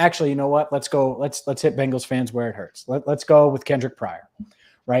 Actually, you know what? Let's go. Let's hit Bengals fans where it hurts. Let's go with Kendrick Pryor,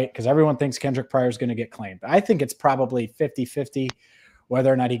 right? Because everyone thinks Kendrick Pryor is going to get claimed. I think it's probably 50-50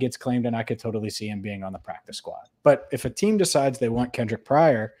 whether or not he gets claimed, and I could totally see him being on the practice squad. But if a team decides they want Kendrick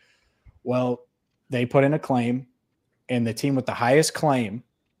Pryor, well, they put in a claim, and the team with the highest claim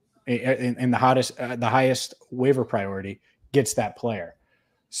and the highest waiver priority gets that player.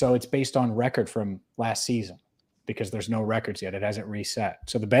 So it's based on record from last season because there's no records yet. It hasn't reset.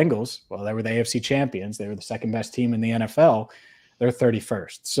 So the Bengals, well, they were the AFC champions. They were the second best team in the NFL. They're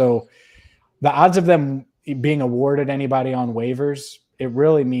 31st. So the odds of them being awarded anybody on waivers, it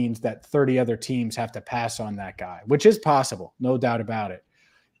really means that 30 other teams have to pass on that guy, which is possible, no doubt about it.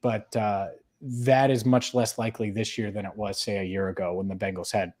 But that is much less likely this year than it was, say, a year ago when the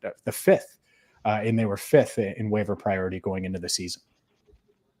Bengals had the 5th, and they were 5th in waiver priority going into the season.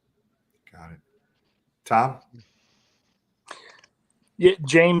 Got it. Tom? Yeah,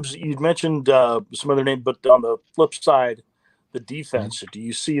 James, you mentioned some other names, but on the flip side, the defense, do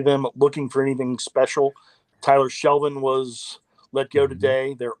you see them looking for anything special? Tyler Shelvin was let go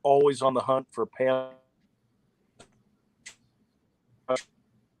today. They're always on the hunt for pass.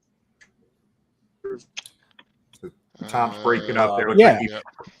 Tom's breaking up there. Yeah,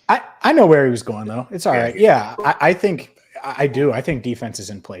 I know where he was going, though. It's all right. Yeah, I think I do. I think defense is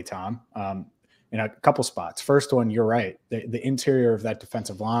in play, Tom, in a couple spots. First one, you're right. The interior of that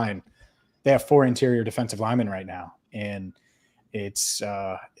defensive line, they have 4 interior defensive linemen right now, and it's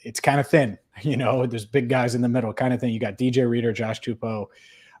kind of thin. There's big guys in the middle kind of thing. You got DJ Reader, Josh Tupou,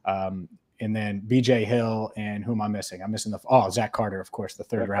 and then BJ Hill, and who am I missing? I'm missing Zach Carter, of course, the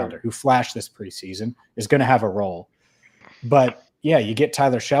third rounder, who flashed this preseason, is going to have a role. But yeah, you get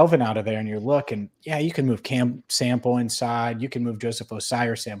Tyler Shelvin out of there and you look, and yeah, you can move Cam Sample inside. You can move Joseph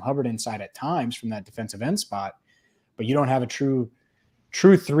Osai or Sam Hubbard inside at times from that defensive end spot, but you don't have a true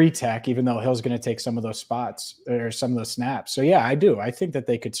 3-tech, even though Hill's going to take some of those spots or some of those snaps. So yeah, I do. I think that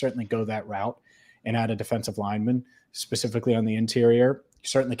they could certainly go that route and add a defensive lineman, specifically on the interior. You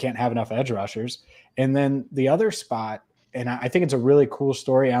certainly can't have enough edge rushers. And then the other spot, and I think it's a really cool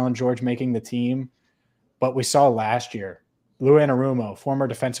story, Alan George making the team, but we saw last year, Lou Anarumo, former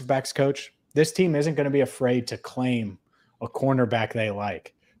defensive backs coach, this team isn't going to be afraid to claim a cornerback they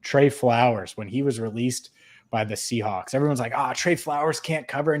like. Trey Flowers, when he was released by the Seahawks, everyone's like, Trey Flowers can't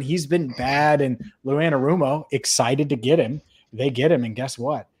cover, and he's been bad. And Lou Anarumo, excited to get him. They get him, and guess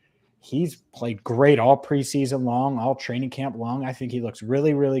what? He's played great all preseason long, all training camp long. I think he looks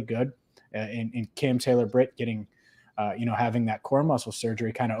really, really good. And Cam Taylor-Britt getting, having that core muscle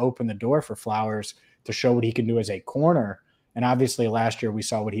surgery kind of opened the door for Flowers to show what he can do as a corner. And obviously last year we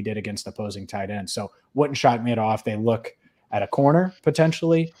saw what he did against opposing tight ends. So wouldn't shock me at all if they look at a corner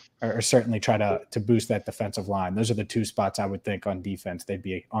potentially, or certainly try to boost that defensive line. Those are the two spots I would think on defense they'd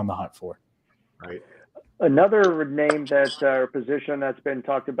be on the hunt for. Right. Another name or position that's been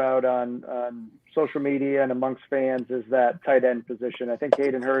talked about on social media and amongst fans is that tight end position. I think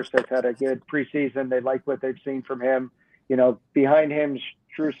Hayden Hurst has had a good preseason. They like what they've seen from him. Behind him,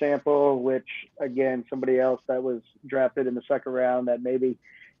 Drew Sample, which again, somebody else that was drafted in the second round that maybe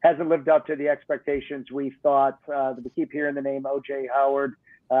hasn't lived up to the expectations we thought. We keep hearing the name O.J. Howard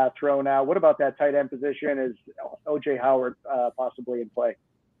thrown out. What about that tight end position? Is O.J. Howard possibly in play?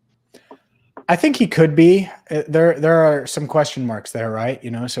 I think he could be. There are some question marks there, right?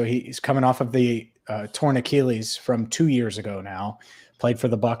 So he's coming off of the torn Achilles from 2 years ago now, played for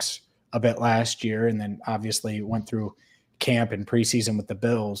the Bucs a bit last year, and then obviously went through camp and preseason with the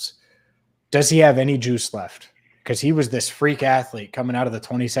Bills. Does he have any juice left? Because he was this freak athlete coming out of the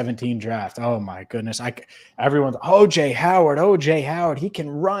 2017 draft. Oh my goodness. Everyone's O.J. Howard, he can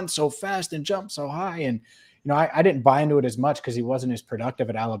run so fast and jump so high. And, I didn't buy into it as much because he wasn't as productive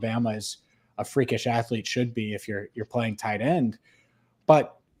at Alabama as a freakish athlete should be if you're playing tight end.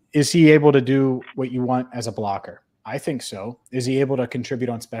 But is he able to do what you want as a blocker? I think so. Is he able to contribute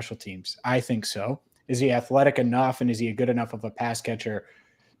on special teams? I think so. Is he athletic enough, and is he a good enough of a pass catcher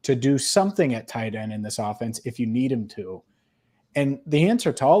to do something at tight end in this offense if you need him to? And the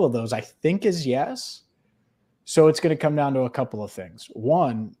answer to all of those, I think, is yes. So it's going to come down to a couple of things.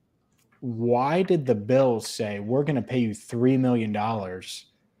 One, why did the Bills say, we're going to pay you $3 million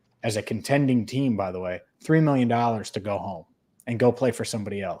as a contending team, by the way, $3 million to go home and go play for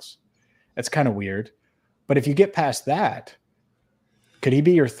somebody else? That's kind of weird. But if you get past that, could he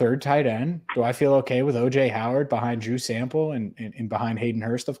be your third tight end? Do I feel okay with O.J. Howard behind Drew Sample and behind Hayden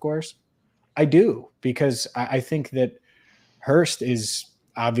Hurst, of course? I do, because I think that Hurst is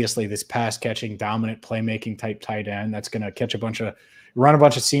obviously this pass-catching, dominant, playmaking type tight end that's going to run a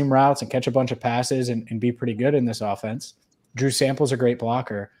bunch of seam routes and catch a bunch of passes and be pretty good in this offense. Drew Sample's a great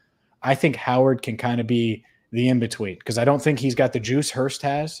blocker. I think Howard can kind of be the in-between, because I don't think he's got the juice Hurst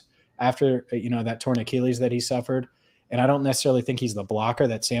has after that torn Achilles that he suffered. And I don't necessarily think he's the blocker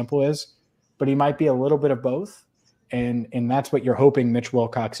that Sample is, but he might be a little bit of both. And that's what you're hoping Mitch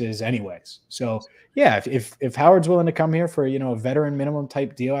Wilcox is anyways. So yeah, if Howard's willing to come here for, a veteran minimum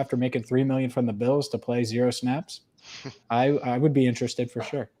type deal after making $3 million from the Bills to play 0 snaps, I would be interested for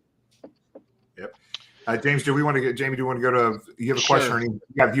sure. Yep. James, do you want to go to, you have a question, or you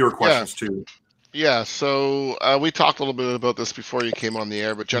have viewer questions too? Yeah. So we talked a little bit about this before you came on the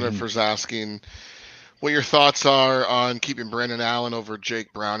air, but Jennifer's asking what your thoughts are on keeping Brandon Allen over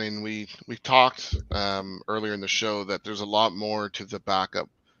Jake Browning. We talked earlier in the show that there's a lot more to the backup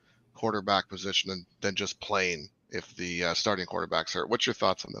quarterback position than just playing if the starting quarterback's hurt. What's your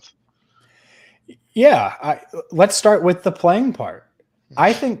thoughts on this? Yeah, let's start with the playing part.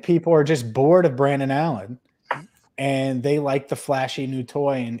 I think people are just bored of Brandon Allen, and they like the flashy new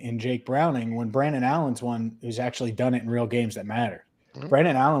toy in Jake Browning, when Brandon Allen's one who's actually done it in real games that matter.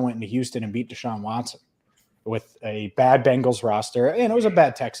 Brandon Allen went into Houston and beat Deshaun Watson with a bad Bengals roster, and it was a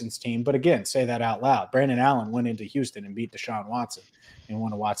bad Texans team. But again, say that out loud. Brandon Allen went into Houston and beat Deshaun Watson in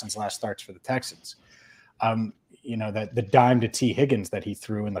one of Watson's last starts for the Texans. The dime to T. Higgins that he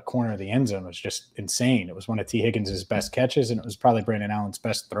threw in the corner of the end zone was just insane. It was one of T. Higgins' best catches, and it was probably Brandon Allen's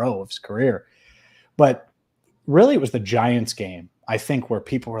best throw of his career. But really, it was the Giants game, I think, where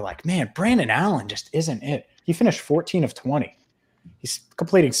people were like, man, Brandon Allen just isn't it. He finished 14 of 20. He's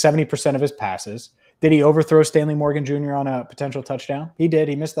completing 70% of his passes. Did he overthrow Stanley Morgan Jr. on a potential touchdown? He did.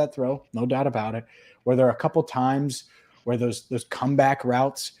 He missed that throw, no doubt about it. Were there a couple times where those comeback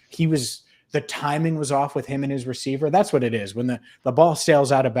routes, he was the timing was off with him and his receiver. That's what it is. When the ball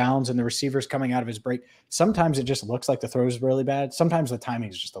sails out of bounds and the receiver's coming out of his break, sometimes it just looks like the throw is really bad. Sometimes the timing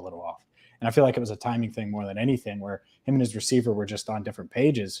is just a little off. And I feel like it was a timing thing more than anything, where him and his receiver were just on different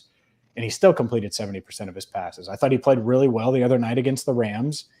pages, and he still completed 70% of his passes. I thought he played really well the other night against the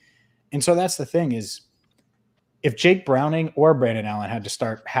Rams. And so that's the thing is, if Jake Browning or Brandon Allen had to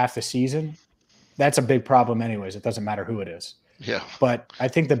start half the season, that's a big problem anyways. It doesn't matter who it is. Yeah. But I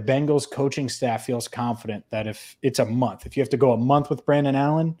think the Bengals coaching staff feels confident that if it's a month, if you have to go a month with Brandon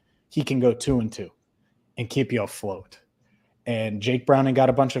Allen, he can go 2-2 and keep you afloat. And Jake Browning got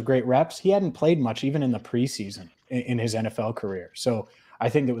a bunch of great reps. He hadn't played much even in the preseason in his NFL career. So I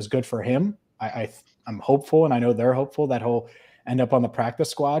think it was good for him. I'm hopeful, and I know they're hopeful that he'll end up on the practice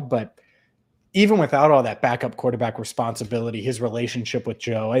squad. But even without all that backup quarterback responsibility, his relationship with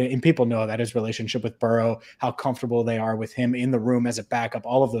Joe, and people know that his relationship with Burrow, how comfortable they are with him in the room as a backup,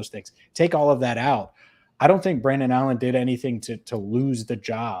 all of those things. Take all of that out. I don't think Brandon Allen did anything to lose the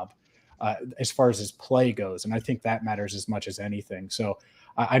job as far as his play goes. And I think that matters as much as anything. So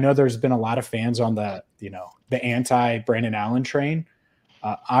I know there's been a lot of fans on the anti-Brandon Allen train.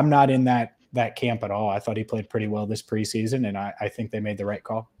 I'm not in that camp at all. I thought he played pretty well this preseason, and I think they made the right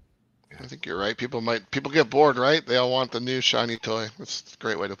call. I think you're right. People get bored, right? They all want the new shiny toy. That's a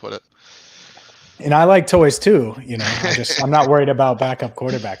great way to put it. And I like toys too. I'm not worried about backup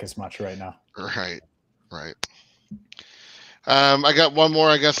quarterback as much right now. Right. I got one more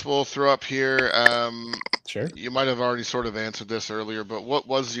I guess we'll throw up here. Sure. You might have already sort of answered this earlier, but what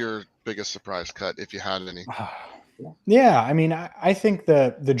was your biggest surprise cut, if you had any? Yeah, I mean, I think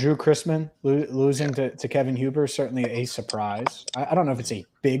the Drew Chrisman losing to Kevin Huber is certainly a surprise. I don't know if it's a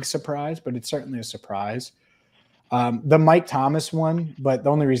big surprise, but it's certainly a surprise. The Mike Thomas one, but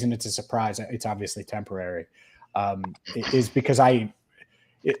the only reason it's a surprise, it's obviously temporary, is because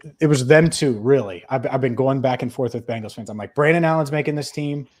it was them two, really. I've been going back and forth with Bengals fans. I'm like, Brandon Allen's making this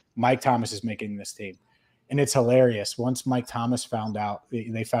team. Mike Thomas is making this team. And it's hilarious. Once Mike Thomas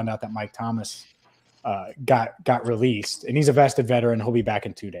they found out that Mike Thomas got released, and he's a vested veteran. He'll be back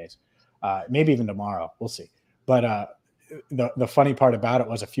in 2 days, maybe even tomorrow. We'll see. But the funny part about it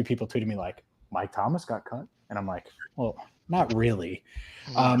was a few people tweeted me like, Mike Thomas got cut. And I'm like, well, not really.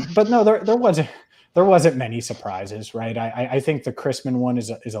 But no, there wasn't many surprises, right? I think the Chrisman one is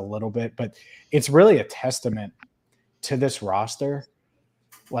a little bit, but it's really a testament to this roster.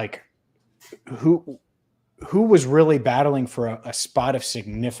 Like who was really battling for a spot of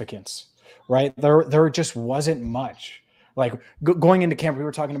significance, right? There just wasn't much. Like going into camp, we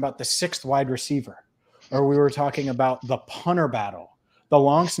were talking about the 6th wide receiver, or we were talking about the punter battle. The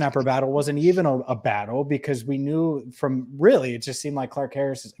long snapper battle wasn't even a battle, because we knew it just seemed like Clark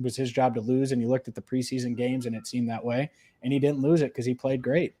Harris, it was his job to lose. And you looked at the preseason games and it seemed that way, and he didn't lose it because he played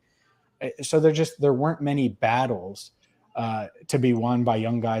great. So there weren't many battles to be won by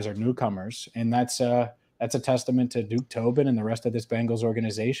young guys or newcomers. And that's a testament to Duke Tobin and the rest of this Bengals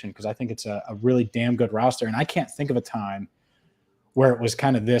organization, because I think it's a really damn good roster. And I can't think of a time where it was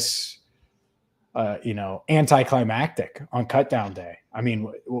kind of this, anticlimactic on cutdown day. I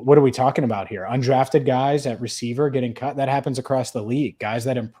mean, what are we talking about here? Undrafted guys at receiver getting cut. That happens across the league. Guys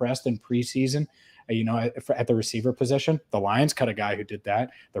that impressed in preseason, at the receiver position. The Lions cut a guy who did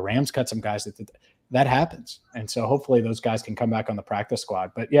that. The Rams cut some guys that did that. That happens. And so hopefully those guys can come back on the practice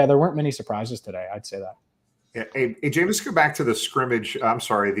squad. But yeah, there weren't many surprises today. I'd say that. Yeah. Hey, James, let's go back to the scrimmage. I'm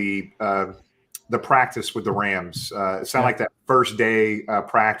sorry, the practice with the Rams. It sounded like that first day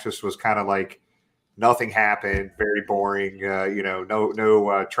practice was kind of like nothing happened, very boring,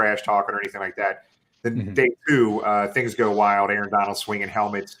 no trash talking or anything like that. Then day 2, things go wild. Aaron Donald swinging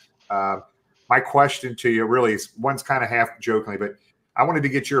helmets. My question to you really is, one's kind of half jokingly, but I wanted to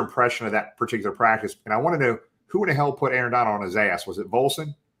get your impression of that particular practice. And I want to know, who in the hell put Aaron Donald on his ass? Was it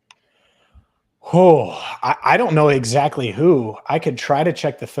Volson? Oh, I don't know exactly who. I could try to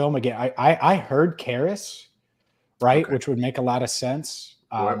check the film again. I heard Karras, right, okay, which would make a lot of sense.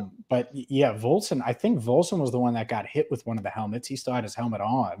 But yeah, Volson, I think Volson was the one that got hit with one of the helmets. He still had his helmet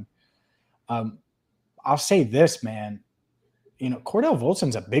on. I'll say this, man, Cordell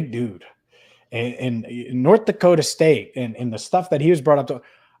Volson's a big dude, and North Dakota State and the stuff that he was brought up to,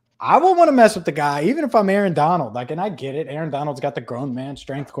 I won't want to mess with the guy, even if I'm Aaron Donald. Like, and I get it. Aaron Donald's got the grown man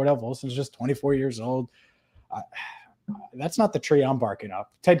strength. Cordell Volson's just 24 years old. That's not the tree I'm barking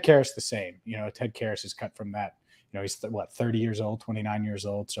up. Ted Karras the same. Ted Karras is cut from that. He's 30 years old, 29 years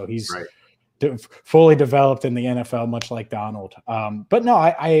old. So he's fully developed in the NFL, much like Donald. But no,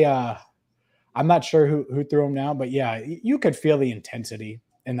 I'm not sure who threw him now, but yeah, you could feel the intensity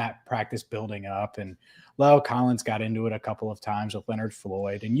in that practice building up. And Lyle Collins got into it a couple of times with Leonard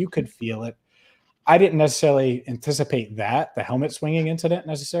Floyd, and you could feel it. I didn't necessarily anticipate the helmet swinging incident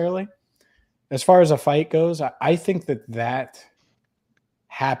necessarily. As far as a fight goes, I think that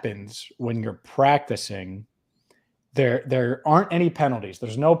happens when you're practicing. There aren't any penalties.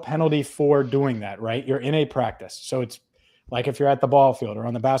 There's no penalty for doing that, right? You're in a practice. So it's like if you're at the ball field or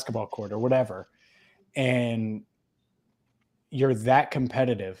on the basketball court or whatever, and you're that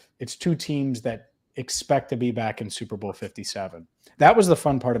competitive. It's two teams that expect to be back in Super Bowl 57. That was the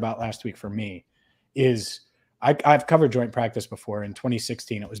fun part about last week for me is I've covered joint practice before. In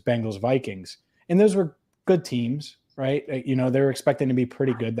 2016, it was Bengals Vikings, and those were good teams, right? They were expecting to be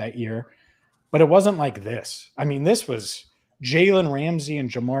pretty good that year. But it wasn't like this. I mean, this was Jalen Ramsey and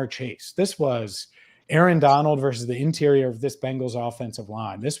Jamar Chase. This was Aaron Donald versus the interior of this Bengals offensive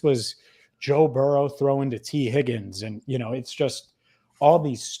line. This was Joe Burrow throwing to T. Higgins. And, it's just all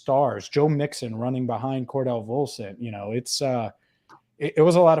these stars. Joe Mixon running behind Cordell Volson. It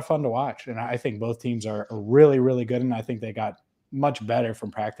was a lot of fun to watch. And I think both teams are really, really good. And I think they got much better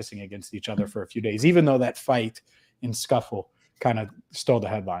from practicing against each other for a few days, even though that fight and scuffle kind of stole the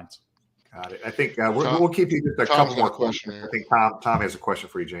headlines. Got it. I think we'll keep you just a couple more questions. I think Tom has a question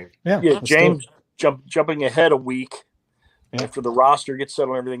for you, James. Yeah, James, jumping ahead a week after the roster gets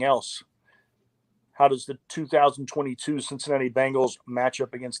settled and everything else. How does the 2022 Cincinnati Bengals match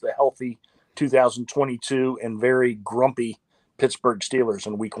up against the healthy 2022 and very grumpy Pittsburgh Steelers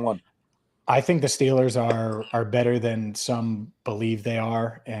in week 1? I think the Steelers are better than some believe they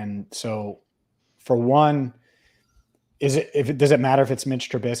are. And so for one, does it matter if it's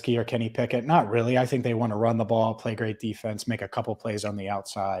Mitch Trubisky or Kenny Pickett? Not really. I think they want to run the ball, play great defense, make a couple plays on the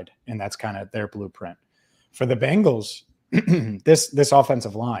outside, and that's kind of their blueprint. For the Bengals, this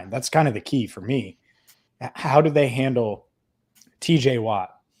offensive line, that's kind of the key for me. How do they handle TJ Watt?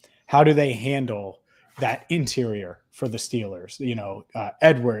 How do they handle that interior for the Steelers?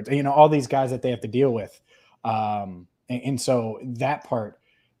 Edwards, all these guys that they have to deal with. And so that part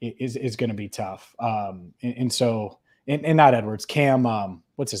is going to be tough. And not Edwards, Cam,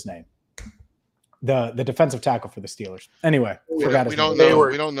 what's his name? The defensive tackle for the Steelers. Anyway, forgot his name.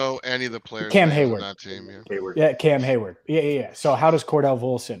 We don't know any of the players. Cam Hayward. On that team. Yeah, Cam Hayward. Yeah. So how does Cordell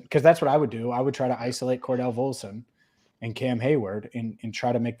Volson? Because that's what I would do. I would try to isolate Cordell Volson and Cam Hayward and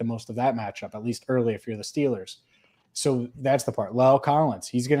try to make the most of that matchup, at least early if you're the Steelers. So that's the part. Lyle Collins,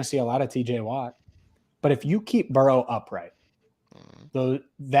 he's going to see a lot of TJ Watt. But if you keep Burrow upright, though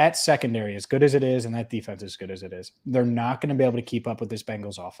that secondary, as good as it is, and that defense as good as it is, they're not going to be able to keep up with this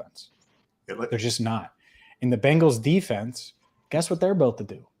Bengals offense. They're just not. And the Bengals defense, guess what they're built to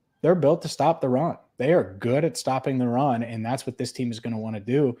do? They're built to stop the run. They are good at stopping the run, and that's what this team is going to want to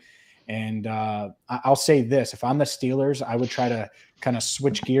do. And I'll say this. If I'm the Steelers, I would try to kind of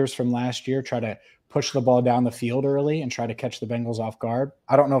switch gears from last year, try to push the ball down the field early and try to catch the Bengals off guard.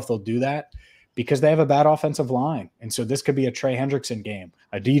 I don't know if they'll do that, because they have a bad offensive line. And so this could be a Trey Hendrickson game,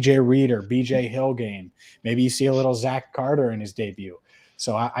 a DJ Reader, BJ Hill game. Maybe you see a little Zach Carter in his debut.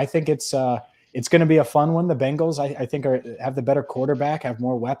 So I think it's going to be a fun one. The Bengals, I think, have the better quarterback, have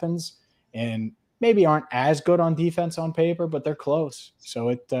more weapons, and maybe aren't as good on defense on paper, but they're close. So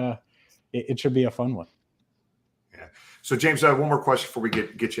it should be a fun one. Yeah. So, James, one more question before we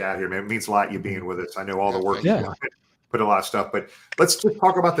get you out here, man. It means a lot you being with us. I know all the work you've done. Put a lot of stuff, but let's just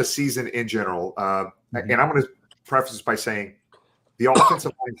talk about the season in general. And I'm going to preface this by saying the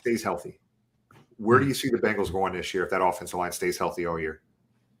offensive line stays healthy. Where do you see the Bengals going this year if that offensive line stays healthy all year?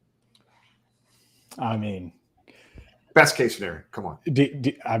 I mean, best case scenario. Come on.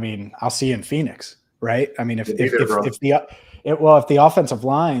 I'll see you in Phoenix, right? I mean, if the offensive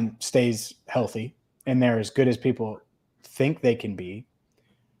line stays healthy and they're as good as people think they can be,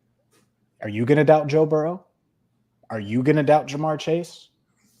 are you going to doubt Joe Burrow? Are you going to doubt Jamar Chase?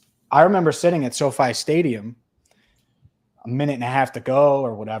 I remember sitting at SoFi Stadium a minute and a half to go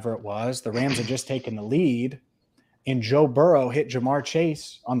or whatever it was. The Rams had just taken the lead, and Joe Burrow hit Jamar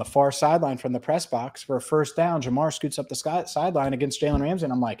Chase on the far sideline from the press box for a first down. Jamar scoots up the sideline against Jalen Ramsey,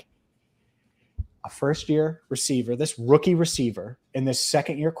 and I'm like, a first-year receiver, this rookie receiver, and this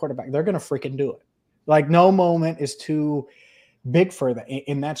second-year quarterback, they're going to freaking do it. Like, no moment is too big for that.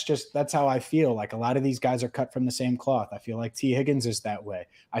 And that's how I feel. Like, a lot of these guys are cut from the same cloth. I feel like T. Higgins is that way.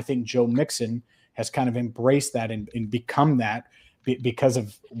 I think Joe Mixon has kind of embraced that and become that because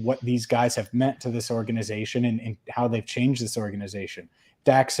of what these guys have meant to this organization and how they've changed this organization.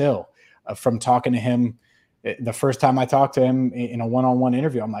 Dax Hill, from talking to him, the first time I talked to him in a one-on-one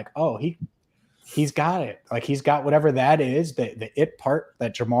interview, I'm like, oh, he's got it. Like, he's got whatever that is, the it part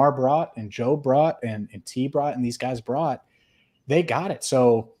that Jamar brought and Joe brought and T brought and these guys brought. they got it.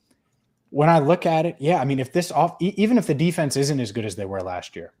 So when I look at it, yeah, I mean, if this even if the defense isn't as good as they were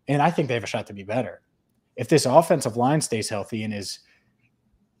last year, and I think they have a shot to be better, if this offensive line stays healthy and is,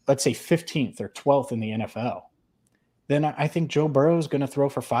 let's say, 15th or 12th in the NFL, then I think Joe Burrow is going to throw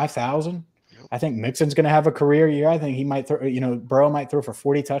for 5,000. I think Mixon's going to have a career year. I think he might throw, Burrow might throw for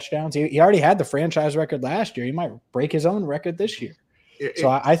 40 touchdowns. He already had the franchise record last year. He might break his own record this year. So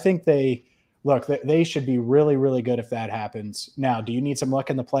I think they should be really, really good if that happens. Now, do you need some luck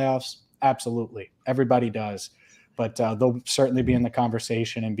in the playoffs? Absolutely. Everybody does. But they'll certainly be in the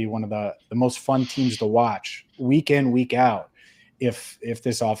conversation and be one of the most fun teams to watch week in, week out, if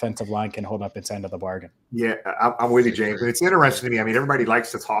this offensive line can hold up its end of the bargain. Yeah, I'm with you, James. It's interesting to me. I mean, everybody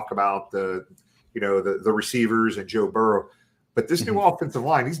likes to talk about the receivers and Joe Burrow, but this new offensive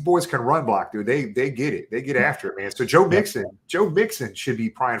line, these boys can run block, dude. They get it. They get after it, man. So Joe Mixon should be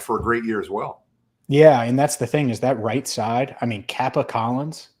prying for a great year as well. Yeah, and that's the thing is that right side. I mean, Kappa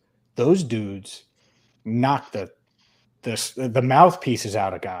Collins, those dudes knock the mouthpieces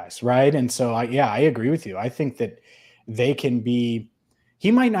out of guys, right? And so I agree with you. I think that they can be. He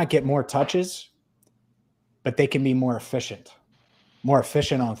might not get more touches, but they can be more efficient. More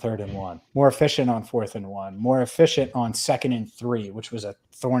efficient on 3rd and 1, more efficient on 4th and 1, more efficient on 2nd and 3, which was a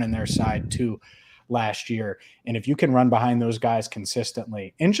thorn in their side too last year. And if you can run behind those guys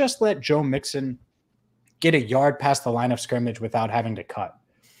consistently and just let Joe Mixon get a yard past the line of scrimmage without having to cut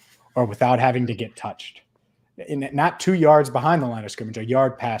or without having to get touched, and not 2 yards behind the line of scrimmage, a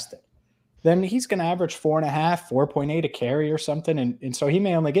yard past it, then he's going to average 4.5, 4.8 a carry or something. And so he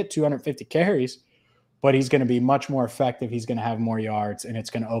may only get 250 carries, but he's going to be much more effective. He's going to have more yards, and it's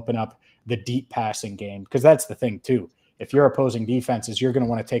going to open up the deep passing game, because that's the thing too. If you're opposing defenses, you're going to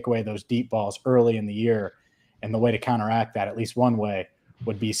want to take away those deep balls early in the year, and the way to counteract that, at least one way,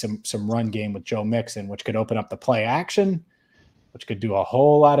 would be some run game with Joe Mixon, which could open up the play action, which could do a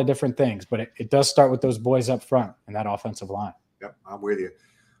whole lot of different things. But it does start with those boys up front and that offensive line. Yep, I'm with you.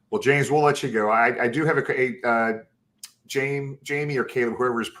 Well, James, we'll let you go. I do have Jamie or Caleb,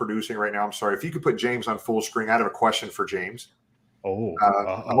 whoever is producing right now, I'm sorry. If you could put James on full screen, I have a question for James. Hold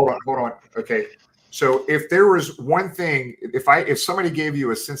on. Okay. So if there was one thing, if somebody gave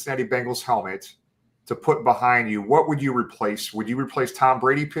you a Cincinnati Bengals helmet to put behind you, what would you replace? Would you replace Tom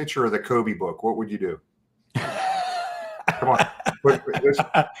Brady picture or the Kobe book? What would you do? Come on.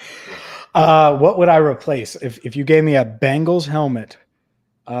 What would I replace if you gave me a Bengals helmet?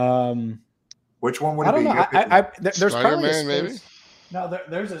 Which one would it be? There's probably a maybe. No,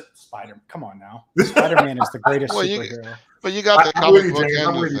 there's a Spider. Come on now, Spider-Man is the greatest superhero. But you got the comic book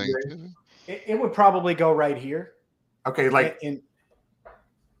end thing. It would probably go right here. Okay,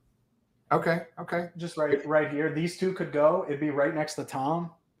 Okay. Just right here. These two could go. It'd be right next to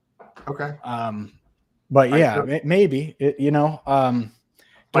Tom. Okay. But yeah, maybe Dwayne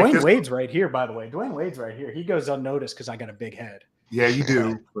Wade's right here. By the way, Dwayne Wade's right here. He goes unnoticed because I got a big head. Yeah, you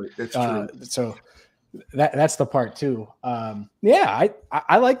do. That's true. So that's the part too. I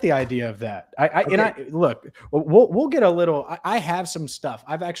like the idea of that. Look, we'll get a little. I have some stuff.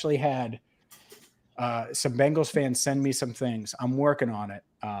 I've actually had some Bengals fans send me some things. I'm working on it.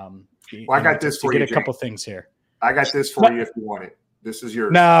 I got this for you. Get a couple things here. I got this for you if you want it. This is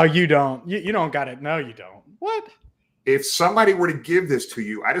yours. No, you don't. You don't got it. No, you don't. What? If somebody were to give this to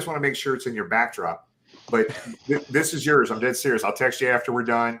you, I just want to make sure it's in your backdrop. But this is yours. I'm dead serious. I'll text you after we're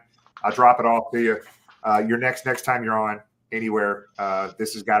done. I'll drop it off to you. Your next time you're on anywhere,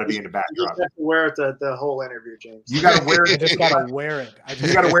 this has got to be in the backdrop. You just have to wear it the whole interview, James. You got to wear it. I just got to wear it.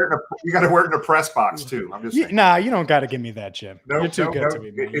 You got to wear it. You got to wear it in a press box too. I'm just saying. Nah, you don't got to give me that, Jim. You're too good to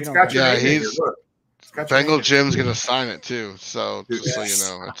me, man. It's got your name in here. Look. Bengal Jim's gonna sign it too. So just so you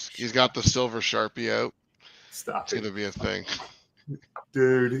know, he's got the silver Sharpie out. It's gonna be a thing.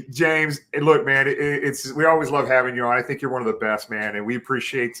 Dude, James, look, man, we always love having you on. I think you're one of the best, man, and we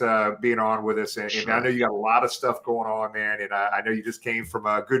appreciate being on with us. And I know you got a lot of stuff going on, man, and I know you just came from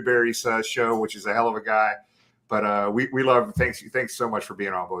Goodberry's show, which is a hell of a guy. But we love. Thanks so much for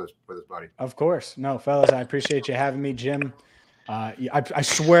being on with us, buddy. Of course, no, fellas, I appreciate you having me, Jim. I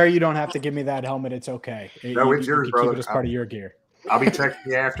swear you don't have to give me that helmet. It's okay. No, it's yours, brother. Keep it as part of your gear. I'll be texting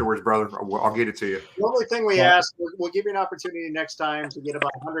you afterwards, brother. I'll get it to you. The only thing we ask, we'll give you an opportunity next time to get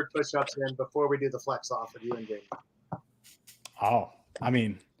about 100 push-ups in before we do the flex off with you and James. Oh, I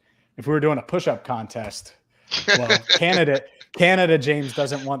mean, if we were doing a push-up contest, well, Canada James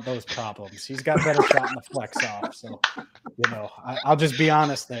doesn't want those problems. He's got better shot in the flex off. So, I'll just be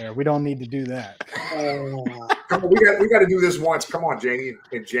honest there. We don't need to do that. Come on, we got to do this once. Come on, Jamie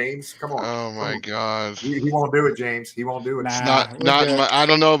and James. Come on. Oh my God. He won't do it, James. He won't do it. It's not I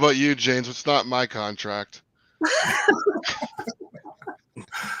don't know about you, James. It's not my contract.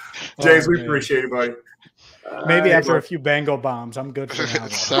 James, we appreciate it, buddy. Maybe after a few Bengal bombs, I'm good for now.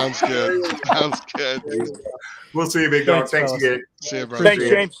 Sounds good. Sounds good. We'll see you, big dog. Thanks fellas. again. See you, bro. Thanks,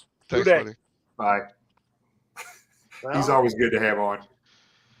 James. Thanks, Good day. buddy. Bye. Well, He's always good to have on.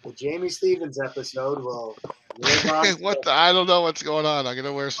 the Jamie Stevens episode will live on. I don't know what's going on. I'm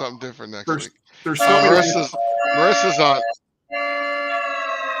gonna wear something different next week. There's so many. Marissa's on.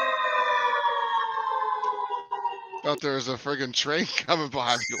 Thought there was a friggin' train coming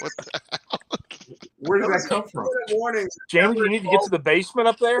behind me. What the hell? Where did that come from? Warnings. Jamie, you need to get to the basement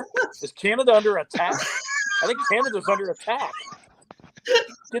up there. Is Canada under attack? I think Canada's under attack.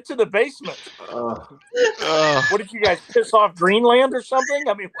 Get to the basement. What did you guys piss off Greenland or something?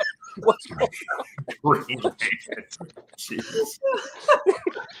 I mean, what's going on? Greenland. Jesus.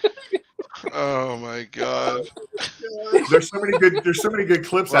 Oh my God. There's so many good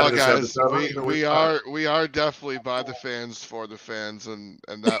clips out of this guys, episode. we are definitely by the fans for the fans, and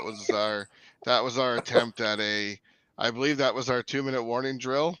that was our attempt at I believe that was our 2-minute warning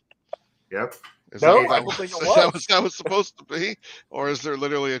drill. Yep. Is No, that I don't think it was. that was supposed to be, or is there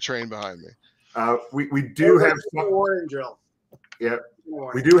literally a train behind me? We do have warning drill. Yeah,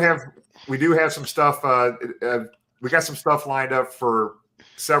 we do have some stuff. We got some stuff lined up for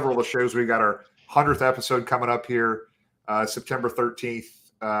several of the shows. We got our 100th episode coming up here, September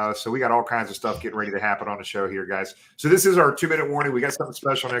 13th. So we got all kinds of stuff getting ready to happen on the show here, guys. So this is our 2-minute warning. We got something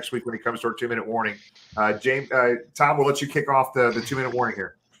special next week when it comes to our 2-minute warning. James, Tom, we'll let you kick off the 2-minute warning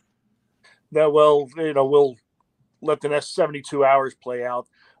here. No, well, we'll let the next 72 hours play out.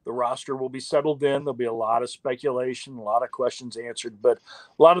 The roster will be settled in. There'll be a lot of speculation, a lot of questions answered, but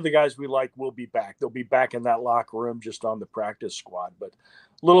a lot of the guys we like will be back. They'll be back in that locker room, just on the practice squad. But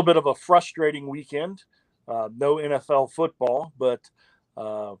a little bit of a frustrating weekend. No NFL football, but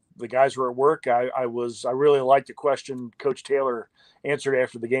the guys were at work. I really liked the question Coach Taylor answered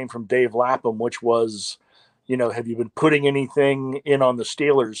after the game from Dave Lapham, which was, have you been putting anything in on the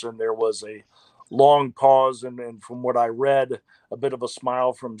Steelers? And there was a long pause, and from what I read, a bit of a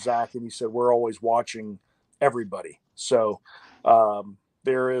smile from Zach, and he said, we're always watching everybody. So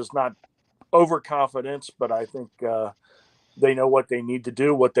there is not overconfidence, but I think they know what they need to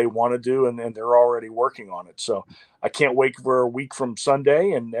do, what they want to do, and they're already working on it. So I can't wait for a week from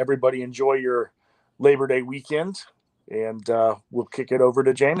Sunday, and everybody enjoy your Labor Day weekend, and we'll kick it over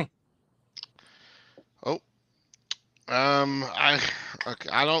to Jamie. I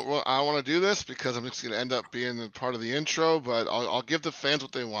want to do this because I'm just going to end up being a part of the intro, but I'll give the fans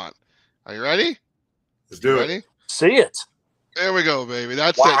what they want. Are you ready? Let's do it. Ready? See it. There we go, baby.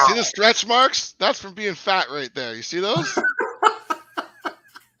 That's Wow. it. See the stretch marks? That's from being fat right there. You see those?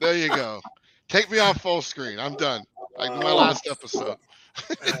 There you go. Take me off full screen. I'm done. Like my last episode.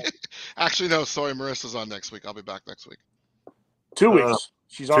 Actually, no. Sorry, Marissa's on next week. I'll be back next week. 2 weeks.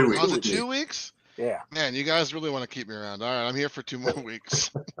 She's on 2 weeks. Was it 2 weeks? Yeah. Man, you guys really want to keep me around. All right, I'm here for 2 more weeks.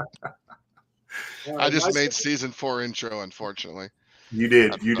 I just made season 4 intro, unfortunately. You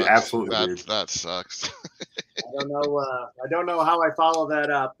did. You absolutely did. That sucks. I don't know how I follow that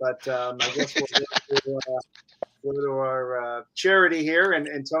up, but I guess we'll go to our charity here.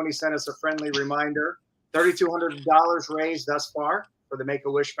 And Tony sent us a friendly reminder. $3,200 raised thus far for the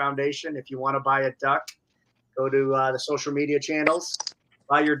Make-A-Wish Foundation. If you want to buy a duck, go to the social media channels.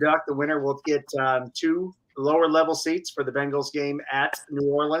 Buy your duck. The winner will get 2 lower level seats for the Bengals game at New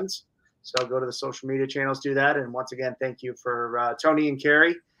Orleans. So go to the social media channels, do that. And once again, thank you for Tony and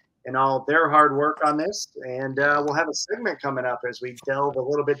Carrie and all their hard work on this. And we'll have a segment coming up as we delve a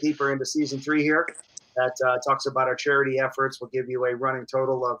little bit deeper into season 3 here that talks about our charity efforts. We'll give you a running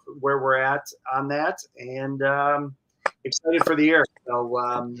total of where we're at on that. And excited for the year. So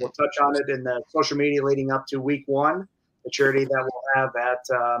we'll touch on it in the social media leading up to week 1. The charity that we'll have at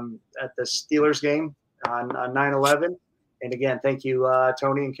the Steelers game on 9/11. And again, thank you,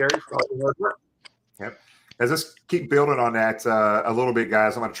 Tony and Carrie, for all your hard work. Yep. As let's keep building on that a little bit,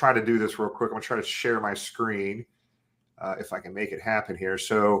 guys. I'm going to try to do this real quick. I'm going to try to share my screen if I can make it happen here.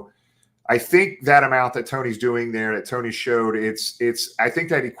 So I think that amount that Tony's doing there, that Tony showed, I think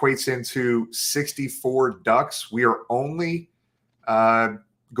that equates into 64 ducks. We are only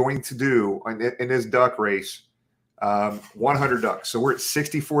going to do in this duck race 100 ducks. So we're at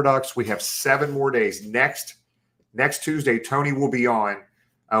 64 ducks. We have 7 more days. Next Tuesday, Tony will be on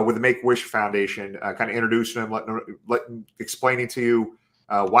with the Make-A-Wish Foundation, kind of introducing him, explaining to you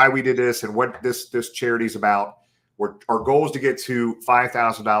why we did this and what this charity is about. Our goal is to get to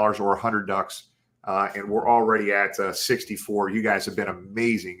 $5,000 or 100 ducks, and we're already at 64. You guys have been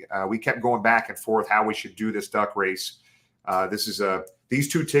amazing. We kept going back and forth how we should do this duck race. This is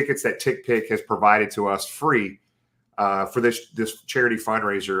these 2 tickets that TickPick has provided to us free for this charity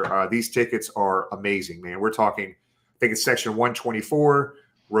fundraiser. These tickets are amazing, man. We're talking, I think it's section 124,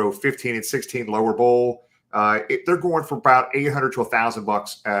 row 15 and 16, lower bowl. They're going for about $800 to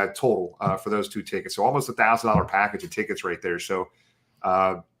 $1,000 total for those 2 tickets. So almost $1,000 package of tickets right there. So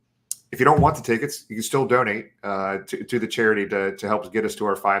if you don't want the tickets, you can still donate to the charity to help get us to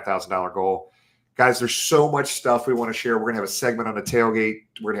our $5,000 goal. Guys, there's so much stuff we want to share. We're going to have a segment on the tailgate.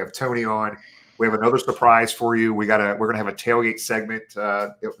 We're going to have Tony on. We have another surprise for you. We're going to have a tailgate segment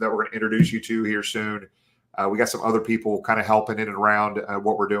that we're going to introduce you to here soon. We got some other people kind of helping in and around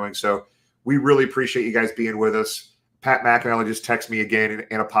what we're doing. So we really appreciate you guys being with us. Pat McInally just texted me again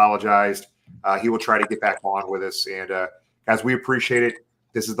and apologized. He will try to get back on with us. And guys, we appreciate it.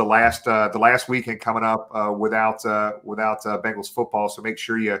 This is the last weekend coming up without Bengals football. So make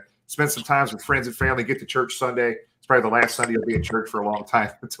sure you spend some time with friends and family. Get to church Sunday. It's probably the last Sunday you'll be in church for a long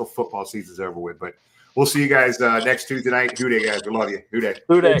time until football season's over with. But we'll see you guys next Tuesday night. Who Day, guys. We love you. Who Day.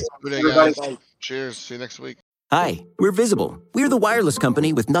 Who Day. Who Day, guys. Cheers. See you next week. Hi, we're Visible. We're the wireless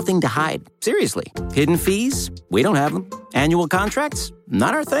company with nothing to hide. Seriously. Hidden fees? We don't have them. Annual contracts?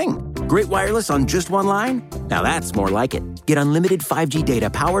 Not our thing. Great wireless on just one line? Now that's more like it. Get unlimited 5G data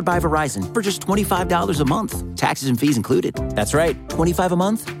powered by Verizon for just $25 a month. Taxes and fees included. That's right, $25 a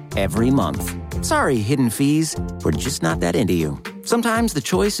month, every month. Sorry, hidden fees. We're just not that into you. Sometimes the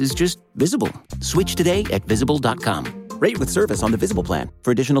choice is just Visible. Switch today at Visible.com. Rate with service on the Visible plan.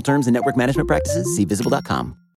 For additional terms and network management practices, see Visible.com.